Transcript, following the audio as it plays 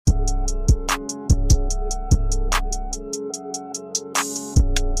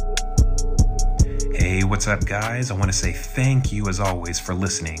what's up, guys? I want to say thank you, as always, for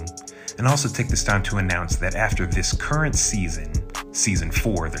listening, and also take this time to announce that after this current season, Season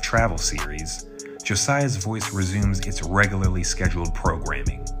 4, the travel series, Josiah's Voice resumes its regularly scheduled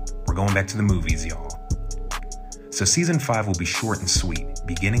programming. We're going back to the movies, y'all. So Season 5 will be short and sweet,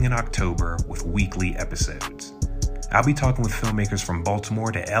 beginning in October with weekly episodes. I'll be talking with filmmakers from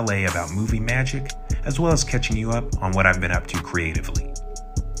Baltimore to LA about movie magic, as well as catching you up on what I've been up to creatively.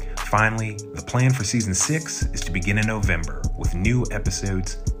 Finally, the plan for Season 6 is to begin in November with new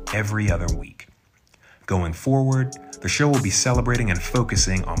episodes every other week. Going forward, the show will be celebrating and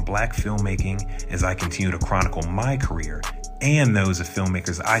focusing on Black filmmaking as I continue to chronicle my career and those of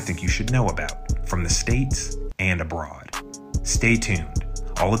filmmakers I think you should know about, from the States and abroad. Stay tuned.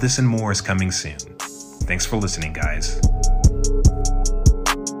 All of this and more is coming soon. Thanks for listening, guys.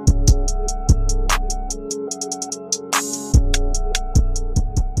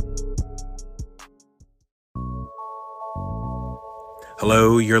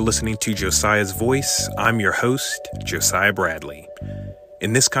 Hello, you're listening to Josiah's Voice. I'm your host, Josiah Bradley.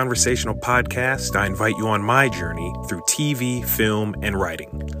 In this conversational podcast, I invite you on my journey through TV, film, and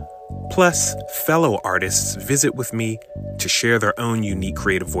writing. Plus, fellow artists visit with me to share their own unique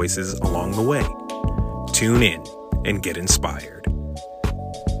creative voices along the way. Tune in and get inspired.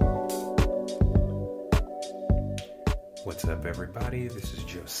 What's up, everybody? This is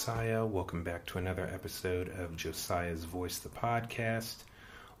Josiah. Welcome back to another episode of Josiah's Voice, the podcast.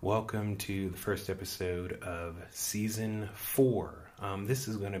 Welcome to the first episode of Season 4. This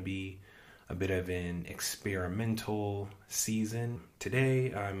is going to be a bit of an experimental season.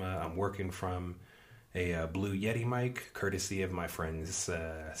 Today, I'm working from a Blue Yeti mic, courtesy of my friends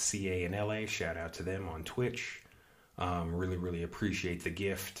CA and LA. Shout out to them on Twitch. Really appreciate the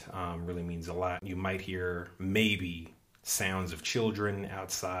gift. Really means a lot. You might hear maybe sounds of children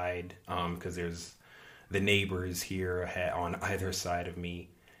outside because there's the neighbors here on either side of me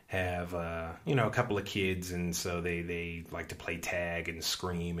have a couple of kids, and so they like to play tag and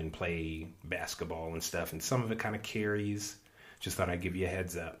scream and play basketball and stuff, and some of it kind of carries. Just thought I'd give you a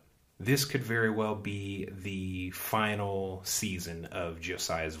heads up. This could very well be the final season of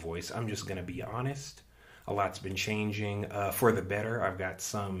Josiah's Voice. I'm just going to be honest. A lot's been changing for the better. I've got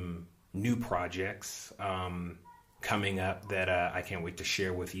some new projects coming up that I can't wait to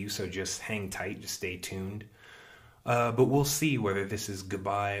share with you, so just hang tight, just stay tuned. But we'll see whether this is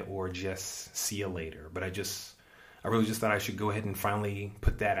goodbye or just see you later. But I really just thought I should go ahead and finally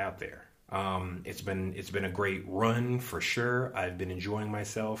put that out there. It's been a great run for sure. I've been enjoying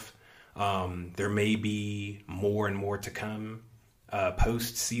myself. There may be more and more to come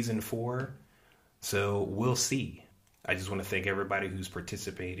post Season 4, so we'll see. I just want to thank everybody who's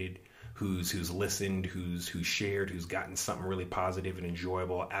participated, who's listened, who's shared, who's gotten something really positive and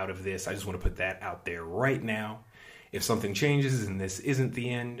enjoyable out of this. I just want to put that out there right now. If something changes and this isn't the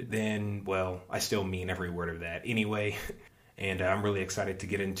end, then, well, I still mean every word of that anyway. And I'm really excited to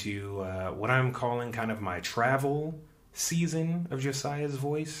get into what I'm calling kind of my travel season of Josiah's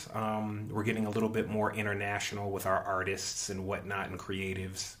Voice. We're getting a little bit more international with our artists and whatnot and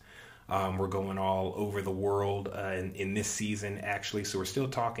creatives. We're going all over the world in this season, actually. So we're still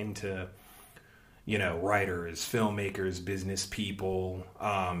talking to, writers, filmmakers, business people,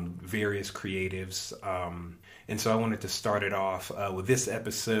 various creatives. And so I wanted to start it off with this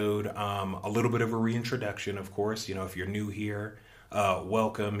episode, a little bit of a reintroduction, of course. If you're new here,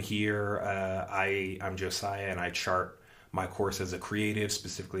 welcome here. I'm Josiah, and I chart my course as a creative,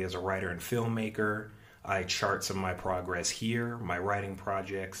 specifically as a writer and filmmaker. I chart some of my progress here, my writing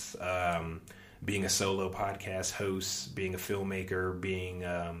projects, being a solo podcast host, being a filmmaker,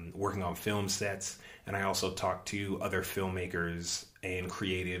 working on film sets. And I also talk to other filmmakers and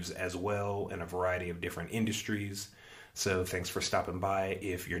creatives as well in a variety of different industries. So thanks for stopping by.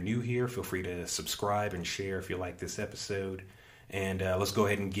 If you're new here, feel free to subscribe and share if you like this episode. And let's go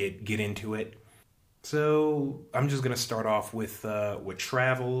ahead and get into it. So I'm just going to start off with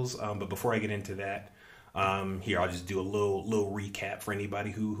travels. But before I get into that, here I'll just do a little recap for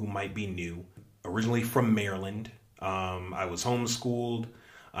anybody who might be new. Originally from Maryland. I was homeschooled.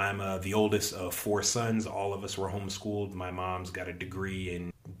 I'm the oldest of 4 sons. All of us were homeschooled. My mom's got a degree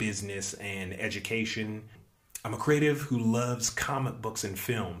in business and education. I'm a creative who loves comic books and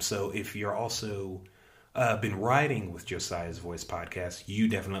film. So if you're also been writing with Josiah's Voice podcast, you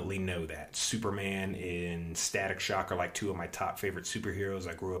definitely know that. Superman and Static Shock are like 2 of my top favorite superheroes.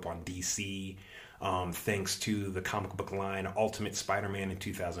 I grew up on DC. Thanks to the comic book line Ultimate Spider-Man in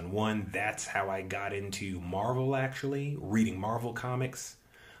 2001. That's how I got into Marvel, actually, reading Marvel comics.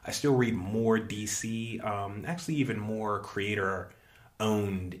 I still read more DC, actually even more creator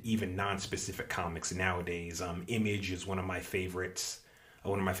owned even non-specific comics nowadays. Image is one of my favorites,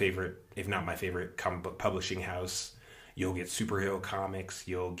 if not my favorite, comic book publishing house. You'll get superhero comics,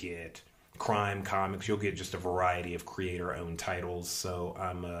 you'll get crime comics, you'll get just a variety of creator-owned titles. So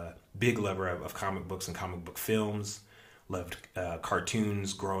I'm a big lover of comic books and comic book films. Loved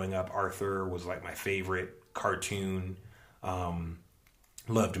cartoons growing up. Arthur was like my favorite cartoon.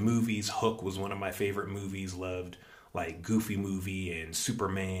 Loved movies. Hook was one of my favorite movies. Loved like Goofy Movie and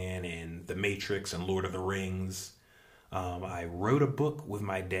Superman and The Matrix and Lord of the Rings. I wrote a book with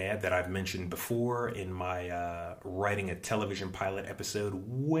my dad that I've mentioned before in my writing a television pilot episode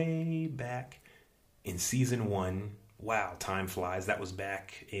way back in season 1. Wow, time flies. That was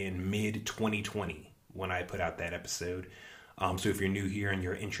back in mid-2020 when I put out that episode. So if you're new here and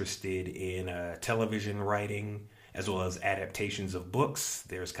you're interested in television writing as well as adaptations of books,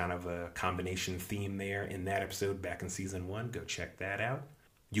 there's kind of a combination theme there in that episode back in season 1. Go check that out.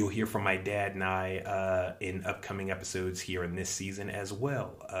 You'll hear from my dad and I in upcoming episodes here in this season as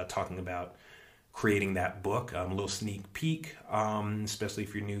well, talking about creating that book. A little sneak peek, especially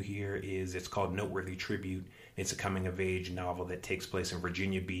if you're new here, is it's called Noteworthy Tribute. It's a coming-of-age novel that takes place in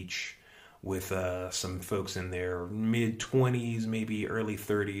Virginia Beach with some folks in their mid-20s, maybe early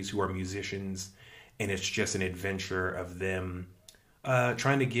 30s, who are musicians, and it's just an adventure of them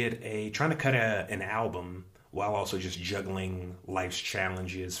trying to cut an album while also just juggling life's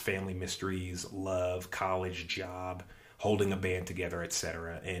challenges, family mysteries, love, college, job, holding a band together,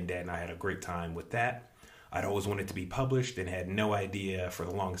 etc. And Dad and I had a great time with that. I'd always wanted to be published and had no idea for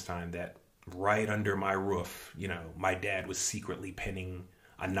the longest time that right under my roof, my dad was secretly penning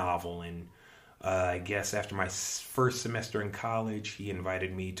a novel. And I guess after my first semester in college, he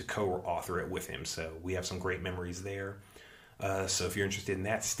invited me to co-author it with him. So we have some great memories there. So if you're interested in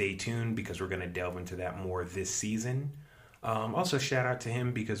that, stay tuned because we're going to delve into that more this season. Also, shout out to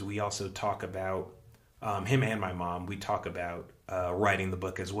him because we also talk about, him and my mom, we talk about writing the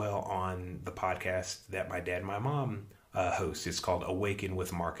book as well on the podcast that my dad and my mom host. It's called Awaken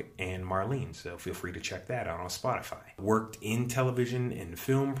with Mark and Marlene. So feel free to check that out on Spotify. Worked in television and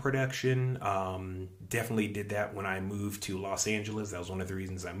film production. Definitely did that when I moved to Los Angeles. That was one of the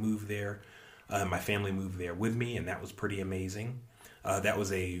reasons I moved there. My family moved there with me, and that was pretty amazing. That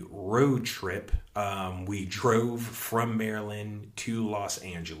was a road trip. We drove from Maryland to Los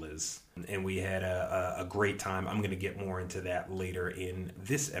Angeles, and we had a great time. I'm going to get more into that later in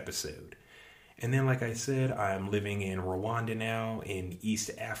this episode. And then, like I said, I'm living in Rwanda now in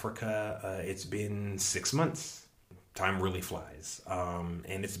East Africa. It's been 6 months. Time really flies.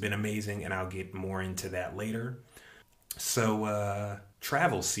 And it's been amazing, and I'll get more into that later. So,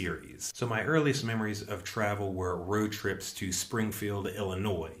 travel series. So my earliest memories of travel were road trips to Springfield,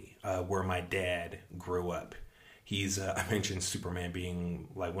 Illinois, where my dad grew up. I mentioned Superman being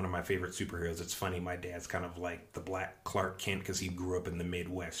like one of my favorite superheroes. It's funny, my dad's kind of like the Black Clark Kent because he grew up in the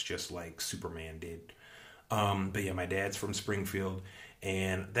Midwest just like Superman did. But yeah, my dad's from Springfield,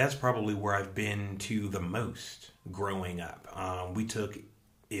 and that's probably where I've been to the most growing up. We took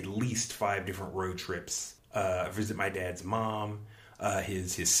at least 5 different road trips. Visit my dad's mom,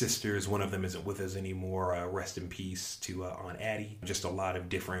 his sisters. One of them isn't with us anymore. Rest in peace to Aunt Addie. Just a lot of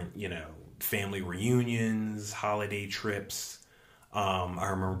different, family reunions, holiday trips. I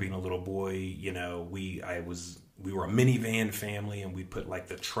remember being a little boy. We were a minivan family, and we put like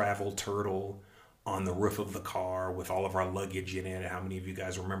the travel turtle on the roof of the car with all of our luggage in it. How many of you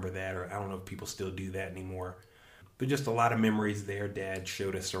guys remember that? Or I don't know if people still do that anymore. But just a lot of memories there. Dad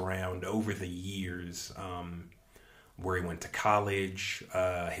showed us around over the years, where he went to college,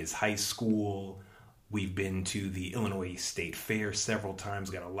 his high school. We've been to the Illinois State Fair several times.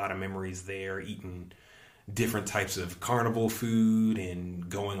 Got a lot of memories there, eating different types of carnival food and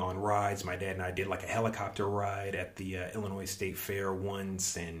going on rides. My dad and I did like a helicopter ride at the Illinois State Fair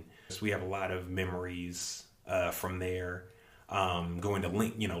once. And so we have a lot of memories from there. Going to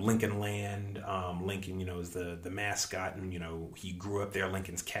Lincoln Land. Lincoln, is the mascot, and he grew up there.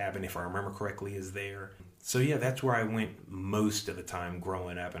 Lincoln's Cabin, if I remember correctly, is there. So yeah, that's where I went most of the time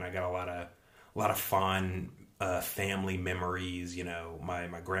growing up, and I got a lot of fond family memories.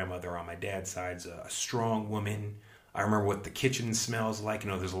 My grandmother on my dad's side's a strong woman. I remember what the kitchen smells like.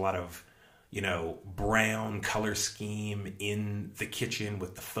 There's a lot of brown color scheme in the kitchen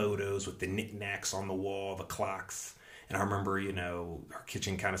with the photos, with the knickknacks on the wall, the clocks. And I remember, our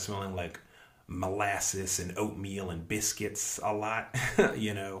kitchen kind of smelling like molasses and oatmeal and biscuits a lot,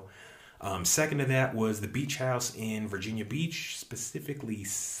 Second to that was the beach house in Virginia Beach, specifically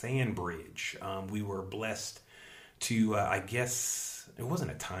Sandbridge. We were blessed to, I guess, it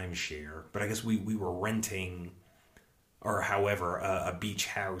wasn't a timeshare, but I guess we were renting or however, a beach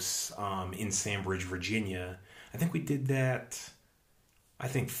house in Sandbridge, Virginia. I think we did that, I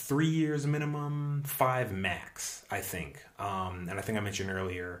think 3 years minimum, 5 max, I think. And I think I mentioned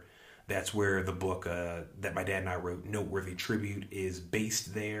earlier, that's where the book that my dad and I wrote, Noteworthy Tribute, is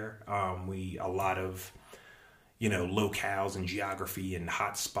based there. A lot of, locales and geography and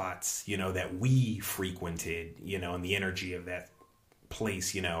hot spots, that we frequented, and the energy of that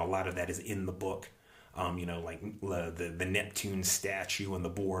place, a lot of that is in the book. Like the Neptune statue and the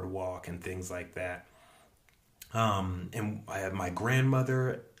boardwalk and things like that. And I have my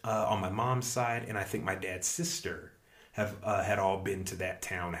grandmother on my mom's side, and I think my dad's sister had all been to that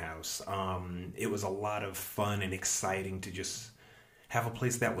townhouse. It was a lot of fun and exciting to just have a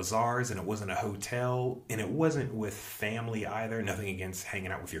place that was ours, and it wasn't a hotel, and it wasn't with family either. Nothing against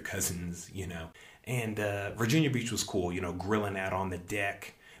hanging out with your cousins, And Virginia Beach was cool, grilling out on the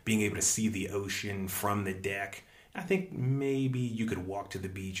deck, being able to see the ocean from the deck. I think maybe you could walk to the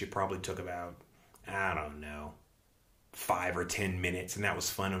beach. It probably took about, I don't know, 5 or 10 minutes, and that was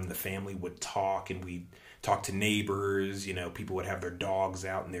fun. And the family would talk, and we'd talk to neighbors. People would have their dogs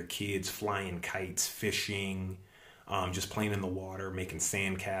out and their kids flying kites, fishing, just playing in the water, making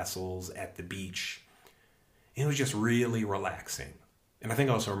sandcastles at the beach. It was just really relaxing. And I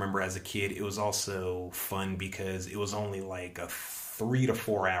think I also remember as a kid, it was also fun because it was only like a 3 to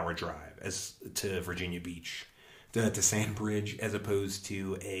 4 hour drive to Virginia Beach, to Sandbridge, as opposed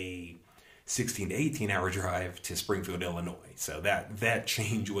to a 16 to 18 hour drive to Springfield, Illinois. So that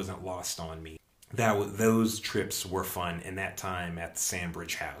change wasn't lost on me. Those trips were fun, and that time at the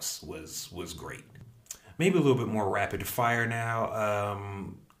Sandbridge house was great. Maybe a little bit more rapid fire now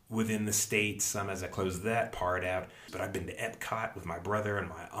within the States as I close that part out. But I've been to Epcot with my brother and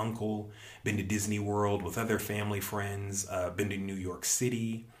my uncle, been to Disney World with other family friends, been to New York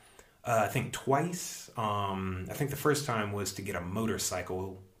City, I think twice. I think the first time was to get a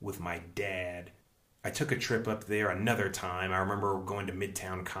motorcycle with my dad. I took a trip up there another time. I remember going to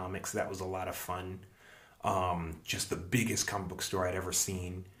Midtown Comics. That was a lot of fun. Just the biggest comic book store I'd ever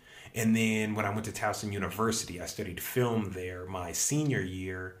seen. And then when I went to Towson University, I studied film there my senior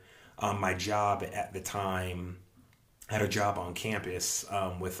year. My job at the time, I had a job on campus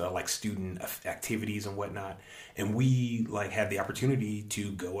with like student activities and whatnot. And we had the opportunity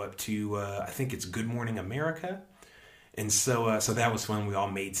to go up to, I think it's Good Morning America. And so that was fun. We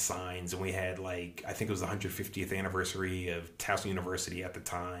all made signs, and we had I think it was the 150th anniversary of Towson University at the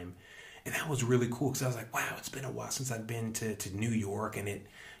time. And that was really cool because I was like, wow, it's been a while since I've been to New York. And it,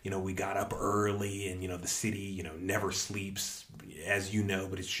 we got up early, and, the city, never sleeps, as you know,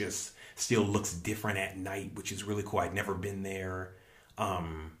 but it's just still looks different at night, which is really cool. I'd never been there,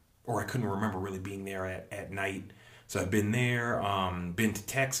 or I couldn't remember really being there at night. So I've been there, been to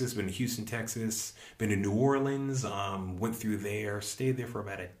Texas, been to Houston, Texas, been to New Orleans, went through there, stayed there for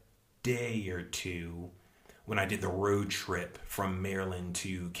about a day or two when I did the road trip from Maryland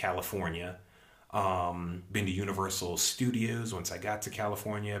to California. Been to Universal Studios once I got to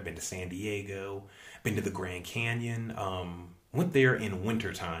California, been to San Diego, been to the Grand Canyon, went there in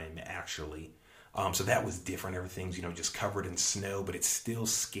wintertime actually. So that was different. Everything's, just covered in snow, but it's still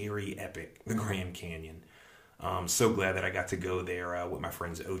scary epic, the Grand Canyon. So glad that I got to go there with my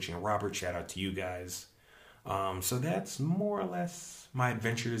friends Ochi and Robert. Shout out to you guys. So that's more or less my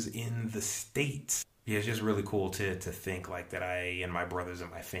adventures in the States. Yeah, it's just really cool to think that I and my brothers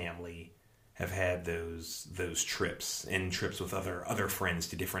and my family have had those trips and trips with other friends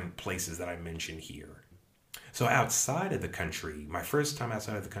to different places that I mentioned here. So outside of the country, my first time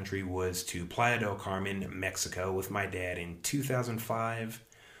outside of the country was to Playa del Carmen, Mexico with my dad in 2005.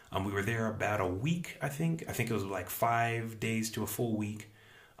 We were there about a week, I think. I think it was 5 days to a full week.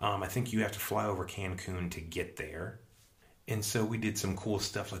 I think you have to fly over Cancun to get there. And so we did some cool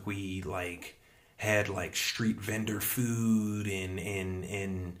stuff. We had street vendor food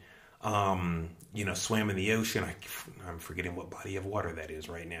and swam in the ocean. I'm forgetting what body of water that is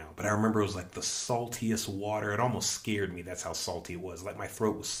right now. But I remember it was the saltiest water. It almost scared me. That's how salty it was. My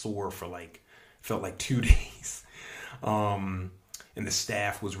throat was sore for felt like 2 days. And the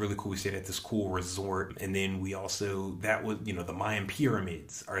staff was really cool. We stayed at this cool resort. And then we also, that was, the Mayan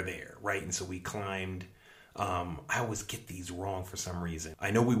pyramids are there, right? And so we climbed, I always get these wrong for some reason. I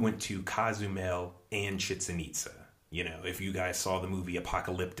know we went to Cozumel and Chichen Itza. If you guys saw the movie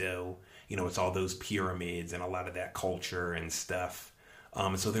Apocalypto, it's all those pyramids and a lot of that culture and stuff.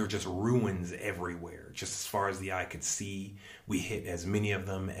 So there were just ruins everywhere, just as far as the eye could see. We hit as many of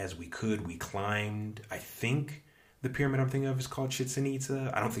them as we could. We climbed, I think the pyramid I'm thinking of is called Chichen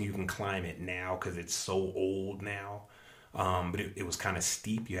Itza. I don't think you can climb it now because it's so old now. But it was kind of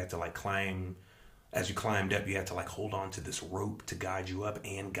steep. You had to climb as you climbed up, you had to like hold on to this rope to guide you up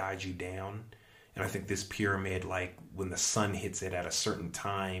and guide you down. And I think this pyramid, like when the sun hits it at a certain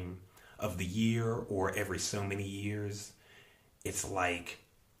time of the year or every so many years, it's like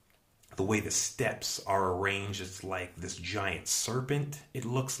the way the steps are arranged, it's like this giant serpent, it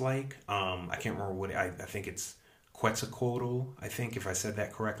looks like. I can't remember what, I think it's Quetzalcoatl, I think, if I said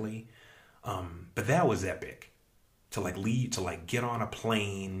that correctly. But that was epic. To get on a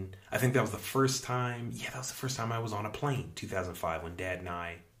plane. I think that was the first time, I was on a plane, 2005, when Dad and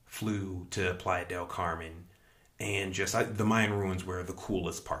I flew to Playa del Carmen. And the Mayan ruins were the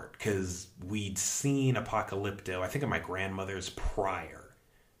coolest part, because we'd seen Apocalypto, I think, at my grandmother's prior.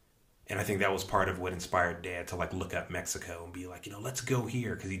 And I think that was part of what inspired Dad to like look up Mexico and be like, let's go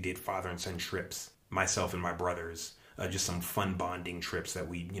here, because he did father and son trips, myself and my brothers, just some fun bonding trips that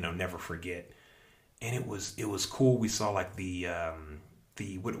we never forget. And it was cool. We saw like the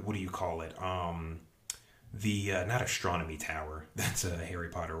what do you call it? Not astronomy tower. That's a Harry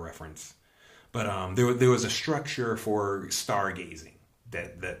Potter reference. But there was a structure for stargazing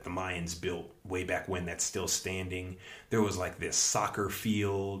that the Mayans built way back when that's still standing. There was like this soccer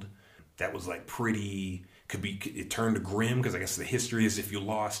field that was like it turned to grim, because I guess the history is if you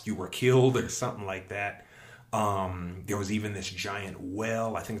lost, you were killed or something like that. There was even this giant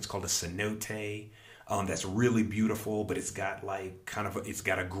well, I think it's called a cenote, that's really beautiful, but it's got like it's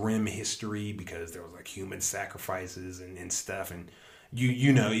got a grim history because there was like human sacrifices and stuff. And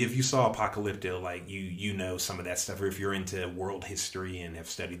if you saw Apocalypto, like you know some of that stuff, or if you're into world history and have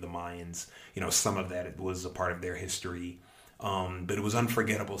studied the Mayans, some of that was a part of their history. But it was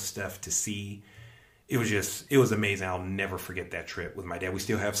unforgettable stuff to see. It was amazing. I'll never forget that trip with my dad. We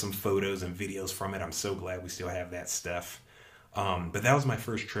still have some photos and videos from it. I'm so glad we still have that stuff. But that was my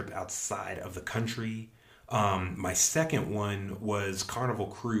first trip outside of the country. My second one was Carnival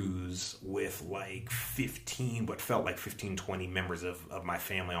Cruise with like what felt like 15, 20 members of my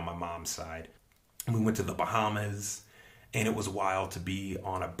family on my mom's side. And we went to the Bahamas, and it was wild to be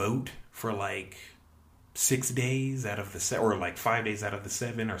on a boat for like 6 days out of the or like 5 days out of the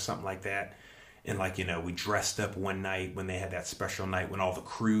 7 or something like that. And like, we dressed up one night when they had that special night when all the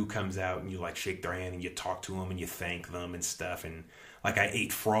crew comes out and you like shake their hand and you talk to them and you thank them and stuff. And like I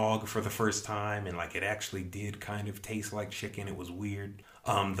ate frog for the first time, and like it actually did kind of taste like chicken. It was weird.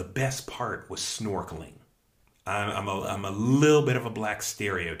 The best part was snorkeling. I'm a little bit of a black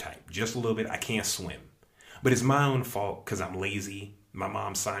stereotype, just a little bit. I can't swim, but it's my own fault because I'm lazy. My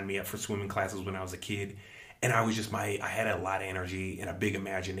mom signed me up for swimming classes when I was a kid. And I was I had a lot of energy and a big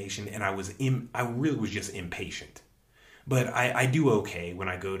imagination, and I really was just impatient. But I do okay when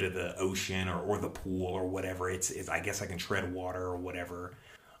I go to the ocean or the pool or whatever. It's I guess I can tread water or whatever.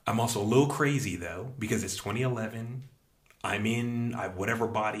 I'm also a little crazy though, because it's 2011. I'm in whatever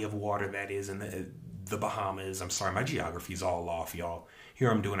body of water that is in the Bahamas. I'm sorry, my geography's all off, y'all. Here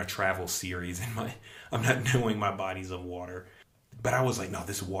I'm doing a travel series, and I'm not knowing my bodies of water. But I was like, no,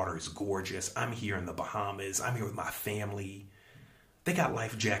 this water is gorgeous. I'm here in the Bahamas. I'm here with my family. They got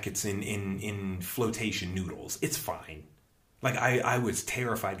life jackets in flotation noodles. It's fine. Like, I was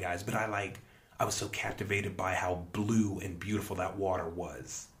terrified, guys, but I was so captivated by how blue and beautiful that water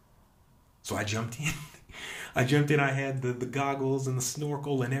was. So I jumped in. I had the goggles and the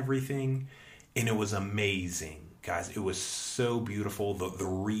snorkel and everything. And it was amazing, guys. It was so beautiful. The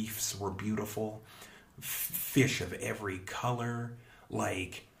reefs were beautiful. Fish of every color,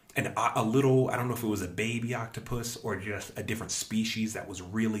 like a little, I don't know if it was a baby octopus or just a different species that was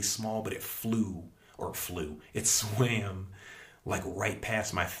really small, but it swam like right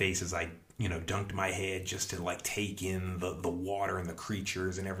past my face as I dunked my head just to like take in the water and the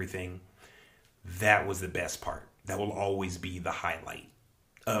creatures and everything. That was the best part. That will always be the highlight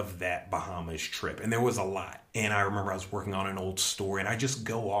of that Bahamas trip. And there was a lot. And I remember I was working on an old story, and I just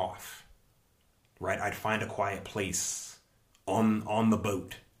go off. Right, I'd find a quiet place on the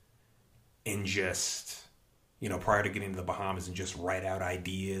boat and just, prior to getting to the Bahamas, and just write out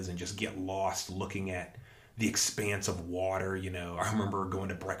ideas and just get lost looking at the expanse of water. I remember going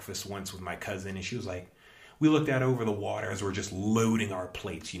to breakfast once with my cousin, and she was like, we looked out over the water as we're just loading our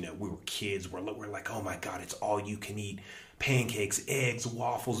plates. We were kids. We're like, oh my God, it's all you can eat. Pancakes, eggs,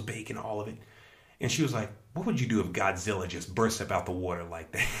 waffles, bacon, all of it. And she was like, what would you do if Godzilla just burst up out the water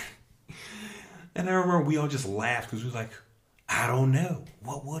like that? And I remember we all just laughed because we was like, I don't know.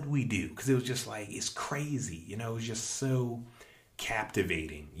 What would we do? Because it was just like, it's crazy. It was just so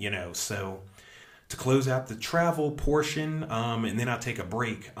captivating, So to close out the travel portion, and then I'll take a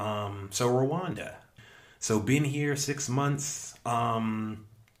break. So Rwanda. So been here 6 months. Y'all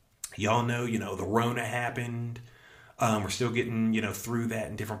know, the Rona happened. We're still getting, through that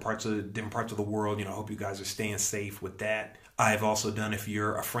in different parts of the world. I hope you guys are staying safe with that. I've also done, if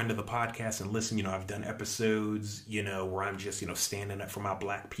you're a friend of the podcast and listen, I've done episodes, where I'm just, standing up for my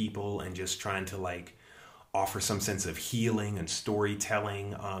Black people and just trying to like offer some sense of healing and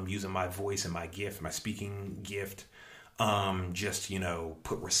storytelling, using my voice and my gift, my speaking gift. Just,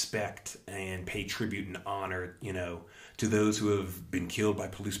 put respect and pay tribute and honor, to those who have been killed by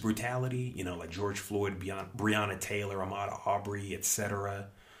police brutality, like George Floyd, Breonna Taylor, Ahmaud Arbery, etc.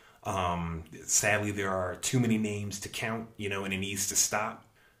 Sadly, there are too many names to count, and it needs to stop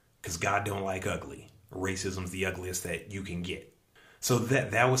because God don't like ugly. Racism's the ugliest that you can get. So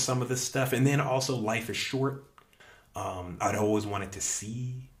that was some of the stuff. And then also Life is Short. I'd always wanted to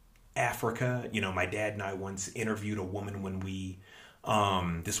see Africa. My dad and I once interviewed a woman when we,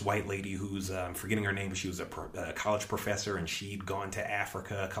 this white lady who's, I'm forgetting her name, but she was a college professor, and she'd gone to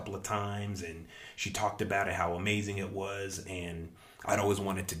Africa a couple of times, and she talked about it, how amazing it was. And I'd always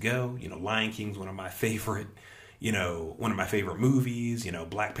wanted to go. Lion King's one of my favorite, movies.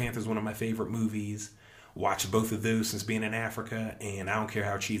 Black Panther's one of my favorite movies. Watched both of those since being in Africa, and I don't care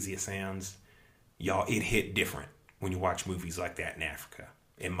how cheesy it sounds, y'all, it hit different when you watch movies like that in Africa.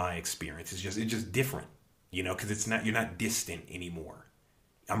 In my experience, it's just different, because you're not distant anymore.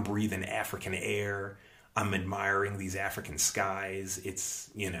 I'm breathing African air. I'm admiring these African skies. It's,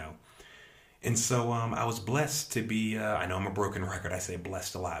 and so I was blessed to be. I know I'm a broken record. I say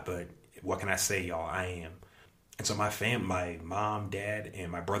blessed a lot, but what can I say, y'all? I am. And so my mom, dad, and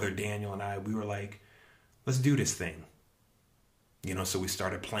my brother Daniel and I, we were like, let's do this thing. So we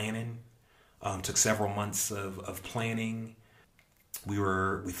started planning. Took several months of planning. We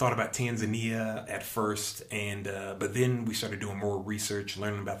thought about Tanzania at first, and but then we started doing more research,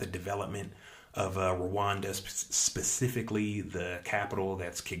 learning about the development of Rwanda, specifically the capital,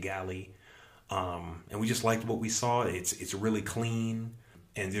 that's Kigali, and we just liked what we saw. It's really clean,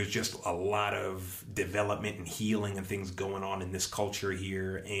 and there's just a lot of development and healing and things going on in this culture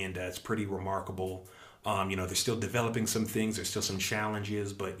here, and it's pretty remarkable. They're still developing some things. There's still some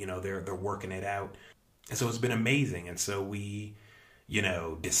challenges, but they're working it out, and so it's been amazing. And so we,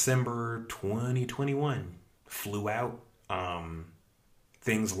 December 2021, flew out.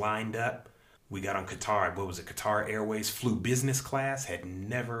 Things lined up. We got on Qatar. What was it? Qatar Airways. Flew business class. Had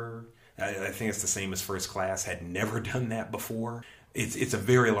never. I think it's the same as first class. Had never done that before. It's a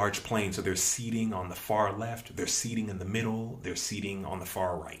very large plane. So there's seating on the far left. There's seating in the middle. There's seating on the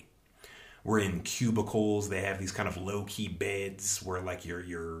far right. We're in cubicles. They have these kind of low key beds where like your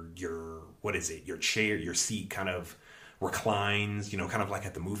what is it? Your chair, your seat kind of reclines, kind of like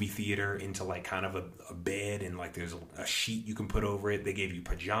at the movie theater into like kind of a bed, and like there's a sheet you can put over it. They gave you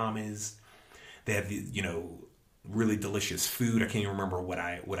pajamas. They have really delicious food. I can't even remember what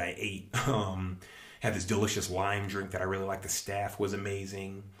I ate. Had this delicious lime drink that I really liked. The staff was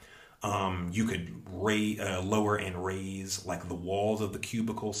amazing. You could lower and raise like the walls of the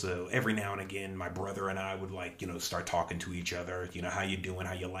cubicle. So every now and again, my brother and I would like, start talking to each other. How you doing?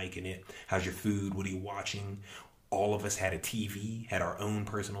 How you liking it? How's your food? What are you watching? All of us had a TV, had our own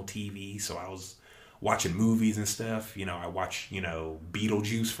personal TV. So I was watching movies and stuff. I watched,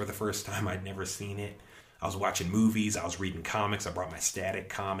 Beetlejuice for the first time. I'd never seen it. I was watching movies. I was reading comics. I brought my Static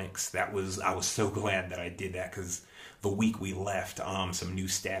comics. I was so glad that I did that, because the week we left, some new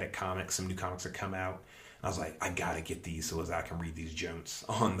Static comics, some new comics had come out. And I was like, I gotta get these so as I can read these joints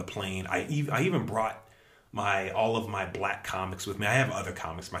on the plane. I even brought all of my Black comics with me. I have other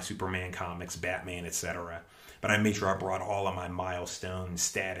comics, my Superman comics, Batman, etc. But I made sure I brought all of my Milestone,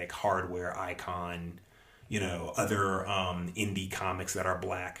 Static, Hardware, Icon, other indie comics that are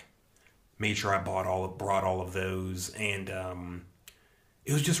Black. Made sure I brought all of those, and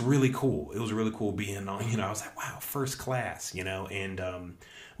it was just really cool. It was really cool being on. I was like, wow, first class, and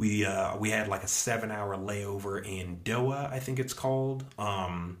we had like a 7-hour layover in Doha, I think it's called,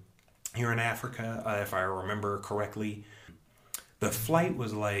 here in Africa, if I remember correctly. The flight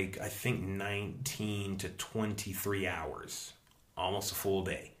was like, I think 19 to 23 hours, almost a full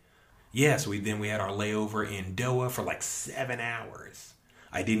day. Yeah, so we had our layover in Doha for like 7 hours.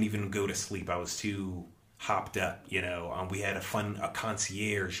 I didn't even go to sleep. I was too hopped up, We had a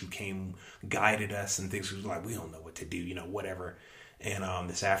concierge who came, guided us and things. She was like, we don't know what to do, whatever. And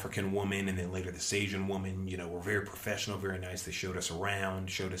this African woman, and then later this Asian woman, were very professional, very nice. They showed us around,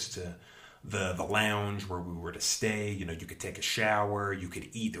 showed us to the lounge where we were to stay. You could take a shower, you could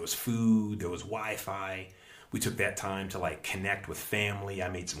eat. There was food, there was Wi-Fi. We took that time to like connect with family. I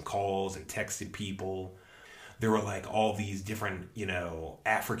made some calls and texted people. There were like all these different,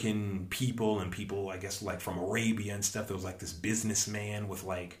 African people and people, I guess, like from Arabia and stuff. There was like this businessman with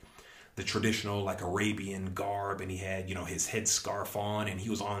like the traditional like Arabian garb, and he had, you know, his headscarf on, and he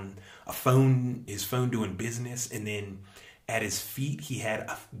was on his phone doing business. And then at his feet, he had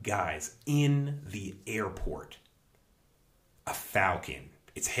guys in the airport, a falcon.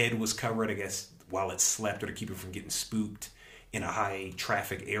 Its head was covered, I guess, while it slept or to keep it from getting spooked in a high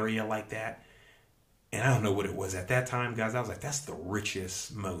traffic area like that. And I don't know what it was at that time, guys. I was like, that's the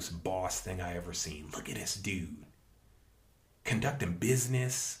richest, most boss thing I ever seen. Look at this dude conducting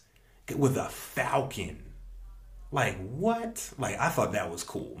business with a falcon. Like, what? Like, I thought that was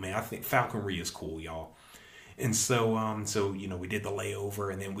cool, man. I think falconry is cool, y'all. And so you know, we did the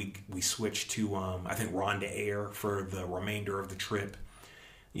layover, and then we switched to I think Ronda Air for the remainder of the trip.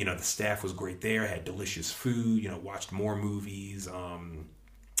 You know, the staff was great there, had delicious food. You know, watched more movies. I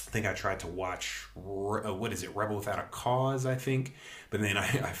think I tried to watch what is it, Rebel Without a Cause, I think, but then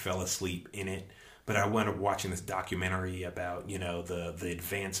I fell asleep in it. But I wound up watching this documentary about, you know, the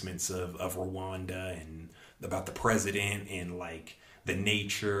advancements of Rwanda, and about the president, and like the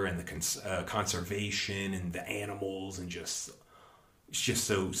nature and the conservation and the animals, and it's just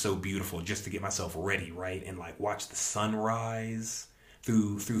so beautiful, just to get myself ready, right? And like watch the sunrise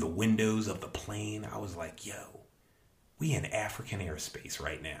through the windows of the plane. I was like, yo, we in African airspace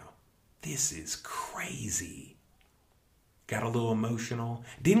right now. This is crazy. Got a little emotional.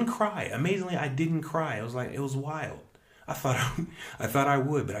 Didn't cry. Amazingly, I didn't cry. I was like, it was wild. I thought I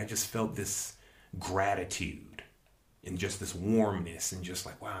would, but I just felt this gratitude and just this warmness, and just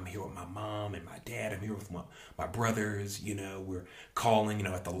like, wow, I'm here with my mom and my dad. I'm here with my brothers. You know, we're calling, you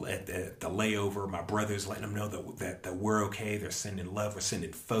know, at the layover. My brothers letting them know that we're okay. They're sending love. We're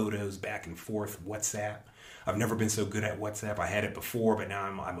sending photos back and forth. WhatsApp. I've never been so good at WhatsApp. I had it before, but now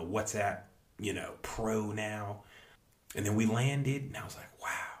I'm a WhatsApp, you know, pro now. And then we landed, and I was like,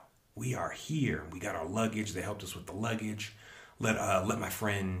 wow, we are here. We got our luggage. They helped us with the luggage. Let my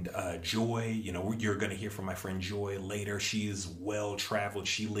friend Joy, you know, you're going to hear from my friend Joy later. She is well traveled.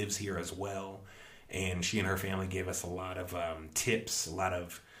 She lives here as well. And she and her family gave us a lot of tips, a lot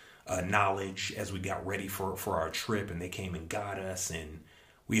of knowledge as we got ready for our trip. And they came and got us, and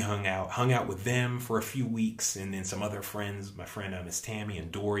we hung out with them for a few weeks, and then some other friends, my friend Miss Tammy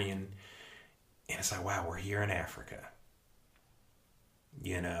and Dorian. And it's like, wow, we're here in Africa.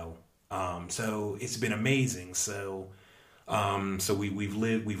 You know, so it's been amazing. So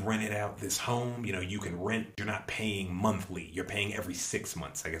we've rented out this home. You know, you can rent. You're not paying monthly. You're paying every 6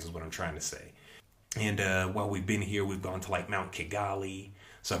 months, I guess is what I'm trying to say. And while we've been here, we've gone to like Mount Kigali.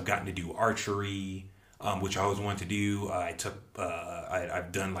 So I've gotten to do archery, which I always wanted to do.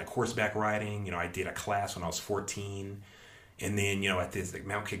 I've done like horseback riding. You know, I did a class when I was 14. And then, you know, at this, like,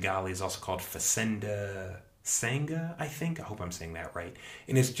 Mount Kigali is also called Fasenda Sanga, I think. I hope I'm saying that right.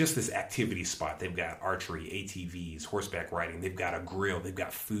 And it's just this activity spot. They've got archery, ATVs, horseback riding. They've got a grill. They've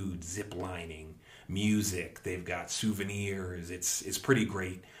got food, zip lining, music. They've got souvenirs. It's pretty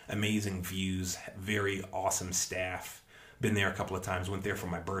great. Amazing views. Very awesome staff. Been there a couple of times. Went there for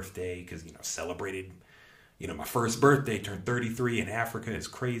my birthday because, you know, celebrated, you know, my first birthday. Turned 33 in Africa. It's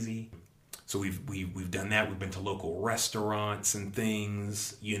crazy. So we've done that. We've been to local restaurants and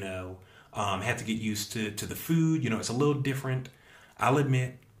things, you know. Had to get used to the food. You know, it's a little different. I'll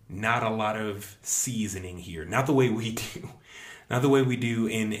admit, not a lot of seasoning here. Not the way we do. Not the way we do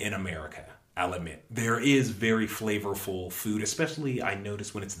in America, I'll admit. There is very flavorful food, especially I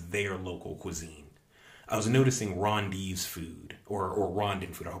notice when it's their local cuisine. I was noticing Rwandese food, or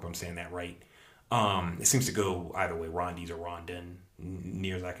Rwandan food. I hope I'm saying that right. It seems to go either way, Rwandese or Rwandan,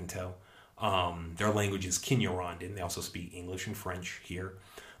 near as I can tell. Their language is Kinyarwandin. They also speak English and French here.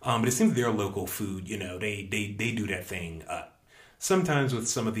 But it seems their local food, you know, they do that thing up. Sometimes with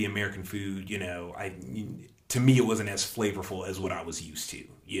some of the American food, you know, to me it wasn't as flavorful as what I was used to,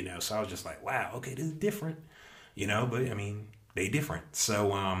 you know. So I was just like, wow, okay, this is different, you know. But I mean, they different.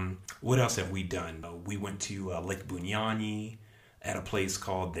 So what else have we done? We went to Lake Bunyani at a place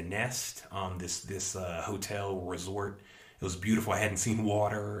called The Nest. This hotel resort. It was beautiful. I hadn't seen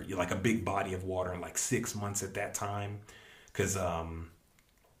water, like a big body of water, in like 6 months at that time. Because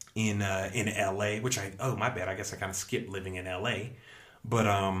in LA, my bad, I guess I kind of skipped living in LA. But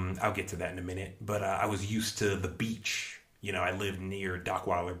I'll get to that in a minute. But I was used to the beach. You know, I lived near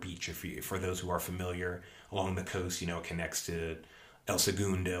Dockweiler Beach, for those who are familiar, along the coast. You know, it connects to El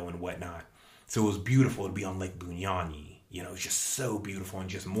Segundo and whatnot. So it was beautiful to be on Lake Bunyani. You know, it's just so beautiful, and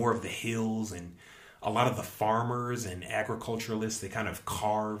just more of the hills, and a lot of the farmers and agriculturalists, they kind of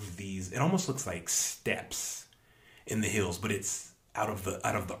carve these, it almost looks like steps in the hills, but it's out of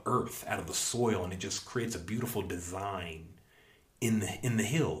the earth, out of the soil, and it just creates a beautiful design in the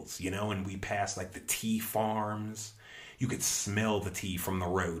hills, you know. And we passed like the tea farms, you could smell the tea from the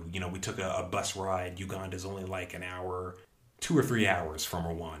road. We took a bus ride. Uganda's only like an hour, 2 or 3 hours from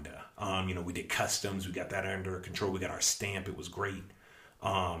Rwanda. We did customs. We got that under control. We got our stamp. It was great. We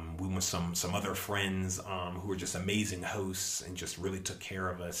went with some other friends who were just amazing hosts and just really took care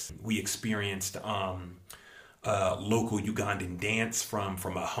of us. We experienced local Ugandan dance from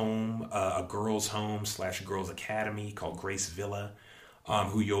a home, a girls' home / girls' academy called Grace Villa,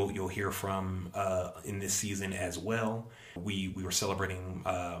 who you'll hear from in this season as well. We were celebrating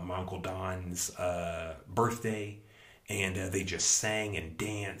my Uncle Don's birthday, and they just sang and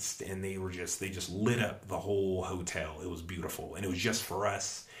danced, and they just lit up the whole hotel. It was beautiful, and it was just for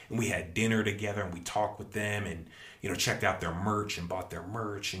us. And we had dinner together, and we talked with them, and checked out their merch and bought their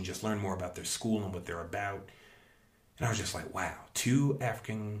merch, and just learned more about their school and what they're about. And I was just like, wow, 2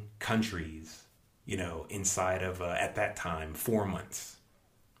 African countries, inside of at that time 4 months.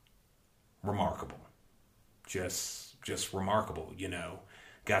 Remarkable, just remarkable.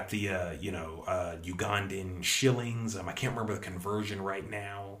 Got the Ugandan shillings. I can't remember the conversion right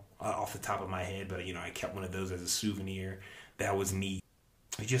now off the top of my head, but I kept one of those as a souvenir. That was neat.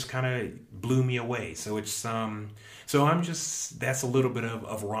 It just kind of blew me away. So it's that's a little bit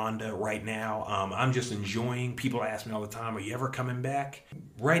of Rwanda right now. I'm just enjoying. People ask me all the time, "Are you ever coming back?"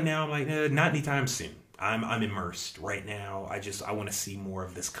 Right now, I'm like, not anytime soon. I'm immersed right now. I want to see more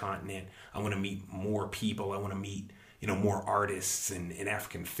of this continent. I want to meet more people. I want to meet more artists and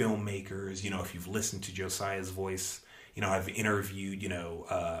African filmmakers. If you've listened to Josiah's voice, I've interviewed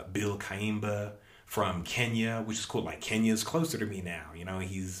Bill Kaimba from Kenya, which is cool. Like, Kenya's closer to me now.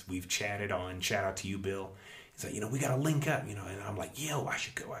 We've chatted on. Shout out to you, Bill. He's like, we gotta link up. And I'm like, yo, I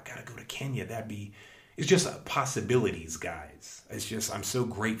should go. I gotta go to Kenya. It's just possibilities, guys. I'm so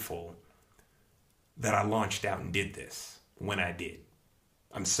grateful that I launched out and did this when I did.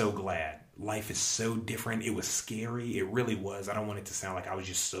 I'm so glad. Life is so different. It was scary. It really was. I don't want it to sound like I was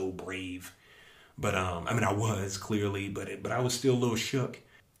just so brave, but I was clearly, but I was still a little shook.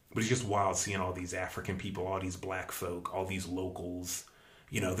 But it's just wild seeing all these African people, all these black folk, all these locals.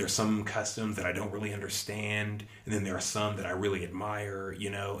 There's some customs that I don't really understand, and then there are some that I really admire.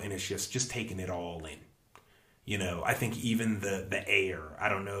 And it's just taking it all in. I think even the air, I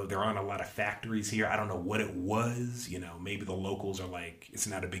don't know, there aren't a lot of factories here. I don't know what it was. Maybe the locals are like, it's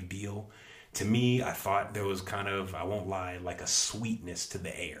not a big deal. To me, I thought there was kind of, I won't lie, like a sweetness to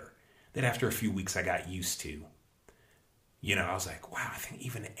the air that after a few weeks I got used to. I was like, wow, I think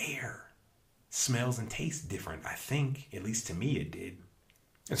even air smells and tastes different. I think, at least to me, it did.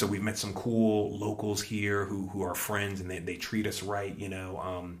 And so we've met some cool locals here who are friends, and they treat us right,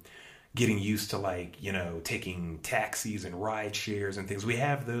 getting used to taking taxis and ride shares and things. We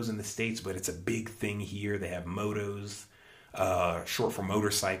have those in the States, but it's a big thing here. They have motos, short for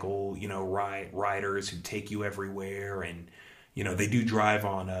motorcycle, riders who take you everywhere. And, they do drive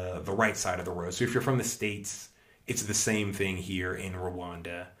on the right side of the road. So if you're from the States, it's the same thing here in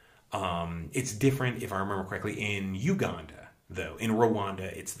Rwanda. It's different, if I remember correctly, in Uganda, though. In Rwanda,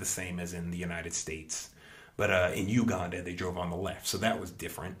 it's the same as in the United States. But in Uganda, they drove on the left. So that was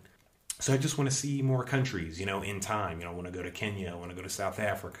different. So I just want to see more countries, in time. I want to go to Kenya. I want to go to South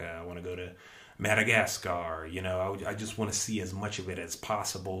Africa. I want to go to Madagascar. I just want to see as much of it as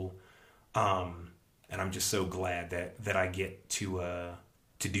possible. And I'm just so glad that I get to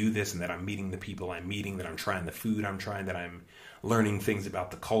do this, and that I'm meeting the people I'm meeting, that I'm trying the food I'm trying, that I'm learning things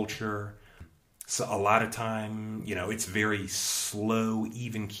about the culture. So a lot of time, it's very slow,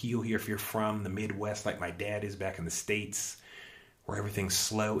 even keel here. If you're from the Midwest, like my dad is back in the States, where everything's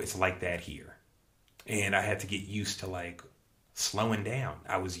slow, it's like that here. And I had to get used to slowing down.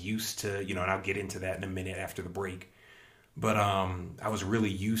 I was used to, and I'll get into that in a minute after the break. But I was really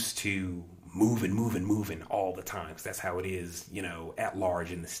used to moving all the time. 'Cause that's how it is, at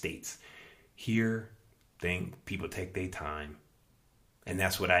large in the States. Here, people take their time. And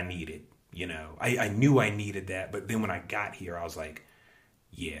that's what I needed, I knew I needed that. But then when I got here, I was like,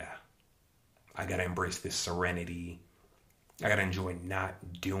 yeah, I got to embrace this serenity. I got to enjoy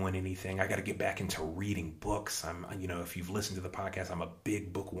not doing anything. I got to get back into reading books. If you've listened to the podcast, I'm a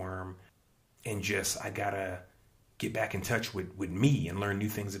big bookworm. And I got to get back in touch with me and learn new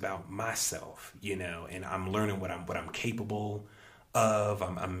things about myself, and I'm learning what I'm capable of.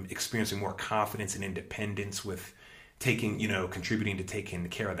 I'm experiencing more confidence and independence with contributing to taking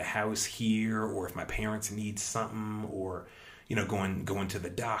care of the house here, or if my parents need something, or, going to the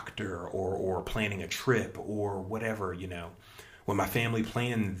doctor, or planning a trip, or whatever, When my family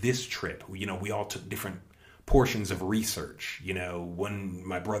planned this trip, we all took different portions of research.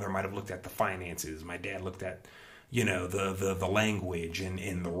 My brother might have looked at the finances. My dad looked at, the language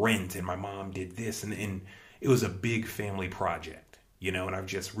and the rent, and my mom did this. And it was a big family project, and I've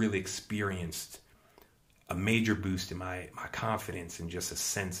just really experienced a major boost in my confidence and just a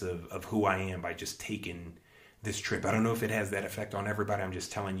sense of who I am by just taking this trip. I don't know if it has that effect on everybody. I'm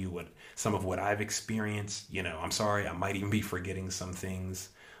just telling you some of what I've experienced. I'm sorry, I might even be forgetting some things,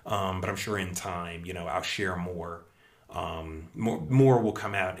 but I'm sure in time, I'll share more. More will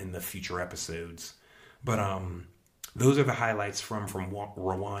come out in the future episodes. But those are the highlights from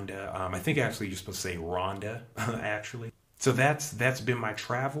Rwanda. I think actually you're supposed to say Rwanda, actually. So that's been my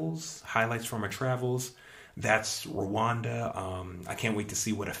travels, highlights from my travels. That's Rwanda. I can't wait to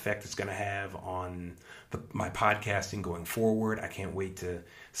see what effect it's going to have on my podcasting going forward. I can't wait to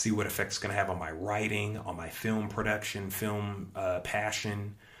see what effect it's going to have on my writing, on my film production, film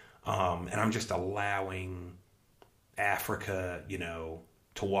passion. And I'm just allowing Africa,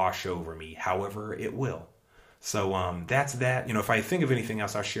 to wash over me, however it will. So that's that. If I think of anything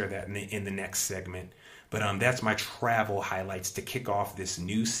else, I'll share that in the next segment. But that's my travel highlights to kick off this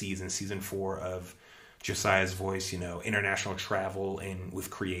new season 4 of Josiah's Voice, international travel and with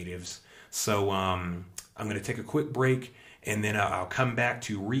creatives. So I'm going to take a quick break, and then I'll come back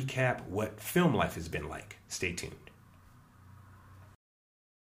to recap what film life has been like. Stay tuned.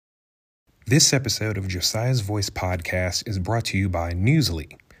 This episode of Josiah's Voice podcast is brought to you by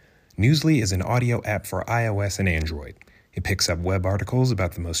Newsly. Newsly is an audio app for iOS and Android. It picks up web articles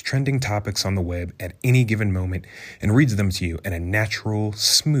about the most trending topics on the web at any given moment and reads them to you in a natural,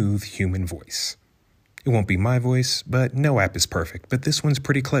 smooth human voice. It won't be my voice, but no app is perfect, but this one's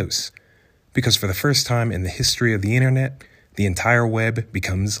pretty close. Because for the first time in the history of the internet, the entire web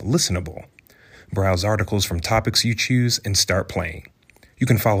becomes listenable. Browse articles from topics you choose and start playing. You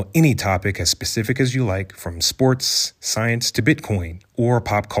can follow any topic as specific as you like, from sports, science to Bitcoin, or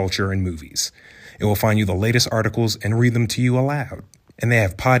pop culture and movies. It will find you the latest articles and read them to you aloud. And they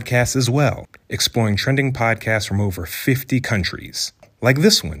have podcasts as well, exploring trending podcasts from over 50 countries. Like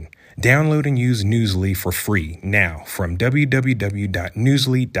this one. Download and use Newsly for free now from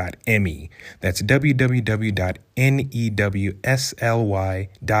www.newsly.me. That's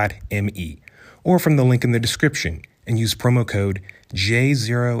www.newsly.me. Or from the link in the description and use promo code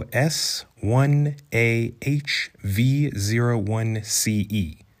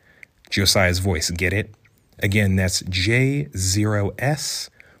J0S1AHV01CE. Josiah's Voice, get it? Again, that's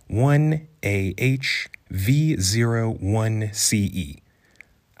J0S1AHV01CE.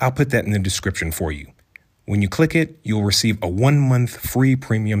 I'll put that in the description for you. When you click it, you'll receive a 1-month free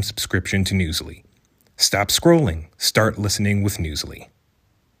premium subscription to Newsly. Stop scrolling. Start listening with Newsly.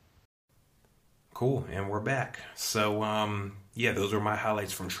 Cool, and we're back. So, those are my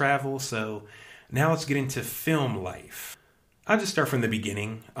highlights from travel. So now let's get into film life. I'll just start from the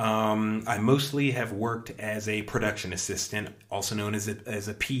beginning. I mostly have worked as a production assistant, also known as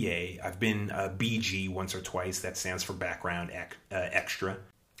a PA. I've been a BG once or twice. That stands for background extra.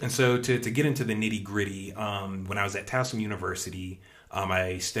 And so to get into the nitty gritty, when I was at Towson University,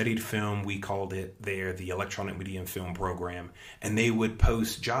 I studied film. We called it there the Electronic Media and Film Program, and they would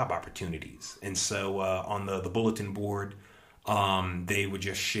post job opportunities. And so on the bulletin board, they would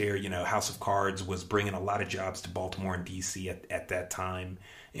just share, House of Cards was bringing a lot of jobs to Baltimore and DC at that time.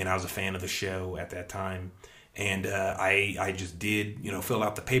 And I was a fan of the show at that time. And I just did, fill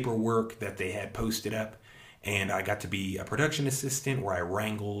out the paperwork that they had posted up. And I got to be a production assistant where I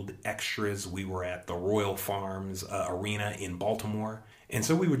wrangled extras. We were at the Royal Farms Arena in Baltimore. And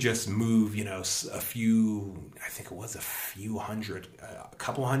so we would just move, a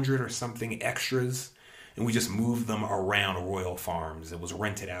couple hundred or something extras. And we just moved them around Royal Farms. It was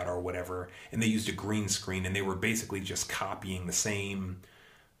rented out or whatever. And they used a green screen. And they were basically just copying the same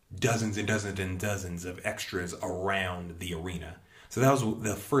dozens and dozens and dozens of extras around the arena. So that was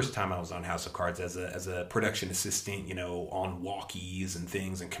the first time I was on House of Cards as a production assistant, on walkies and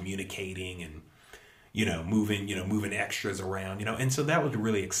things and communicating and, moving extras around, And so that was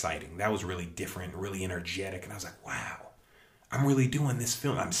really exciting. That was really different, really energetic. And I was like, wow, I'm really doing this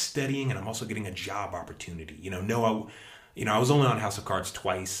film. I'm studying and I'm also getting a job opportunity. I was only on House of Cards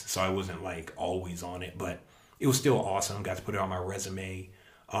twice, so I wasn't like always on it, but it was still awesome. Got to put it on my resume.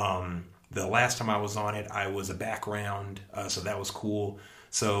 The last time I was on it, I was a background, so that was cool.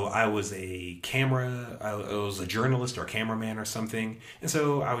 So I was I was a journalist or a cameraman or something. And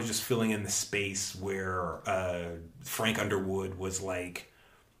so I was just filling in the space where Frank Underwood was like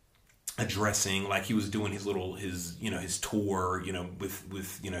addressing, like he was doing his tour,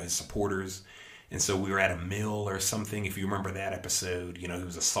 with his supporters. And so we were at a mill or something. If you remember that episode, it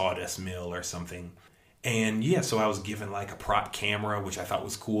was a sawdust mill or something. And so I was given like a prop camera, which I thought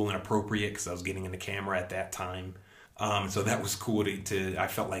was cool and appropriate because I was getting into camera at that time. So that was cool I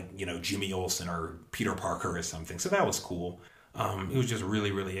felt like, Jimmy Olsen or Peter Parker or something. So that was cool. It was just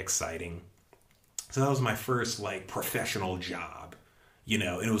really, really exciting. So that was my first like professional job, and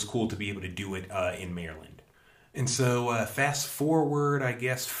it was cool to be able to do it in Maryland. And so fast forward, I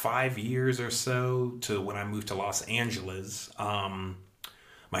guess 5 years or so to when I moved to Los Angeles.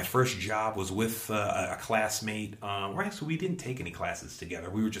 My first job was with a classmate. Actually, we didn't take any classes together.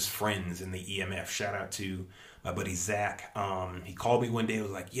 We were just friends in the EMF. Shout out to my buddy Zach. He called me one day.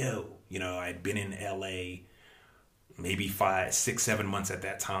 Was like, "Yo, I'd been in LA maybe 5, 6, 7 months at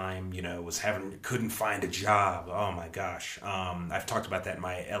that time. Couldn't find a job. Oh my gosh. I've talked about that in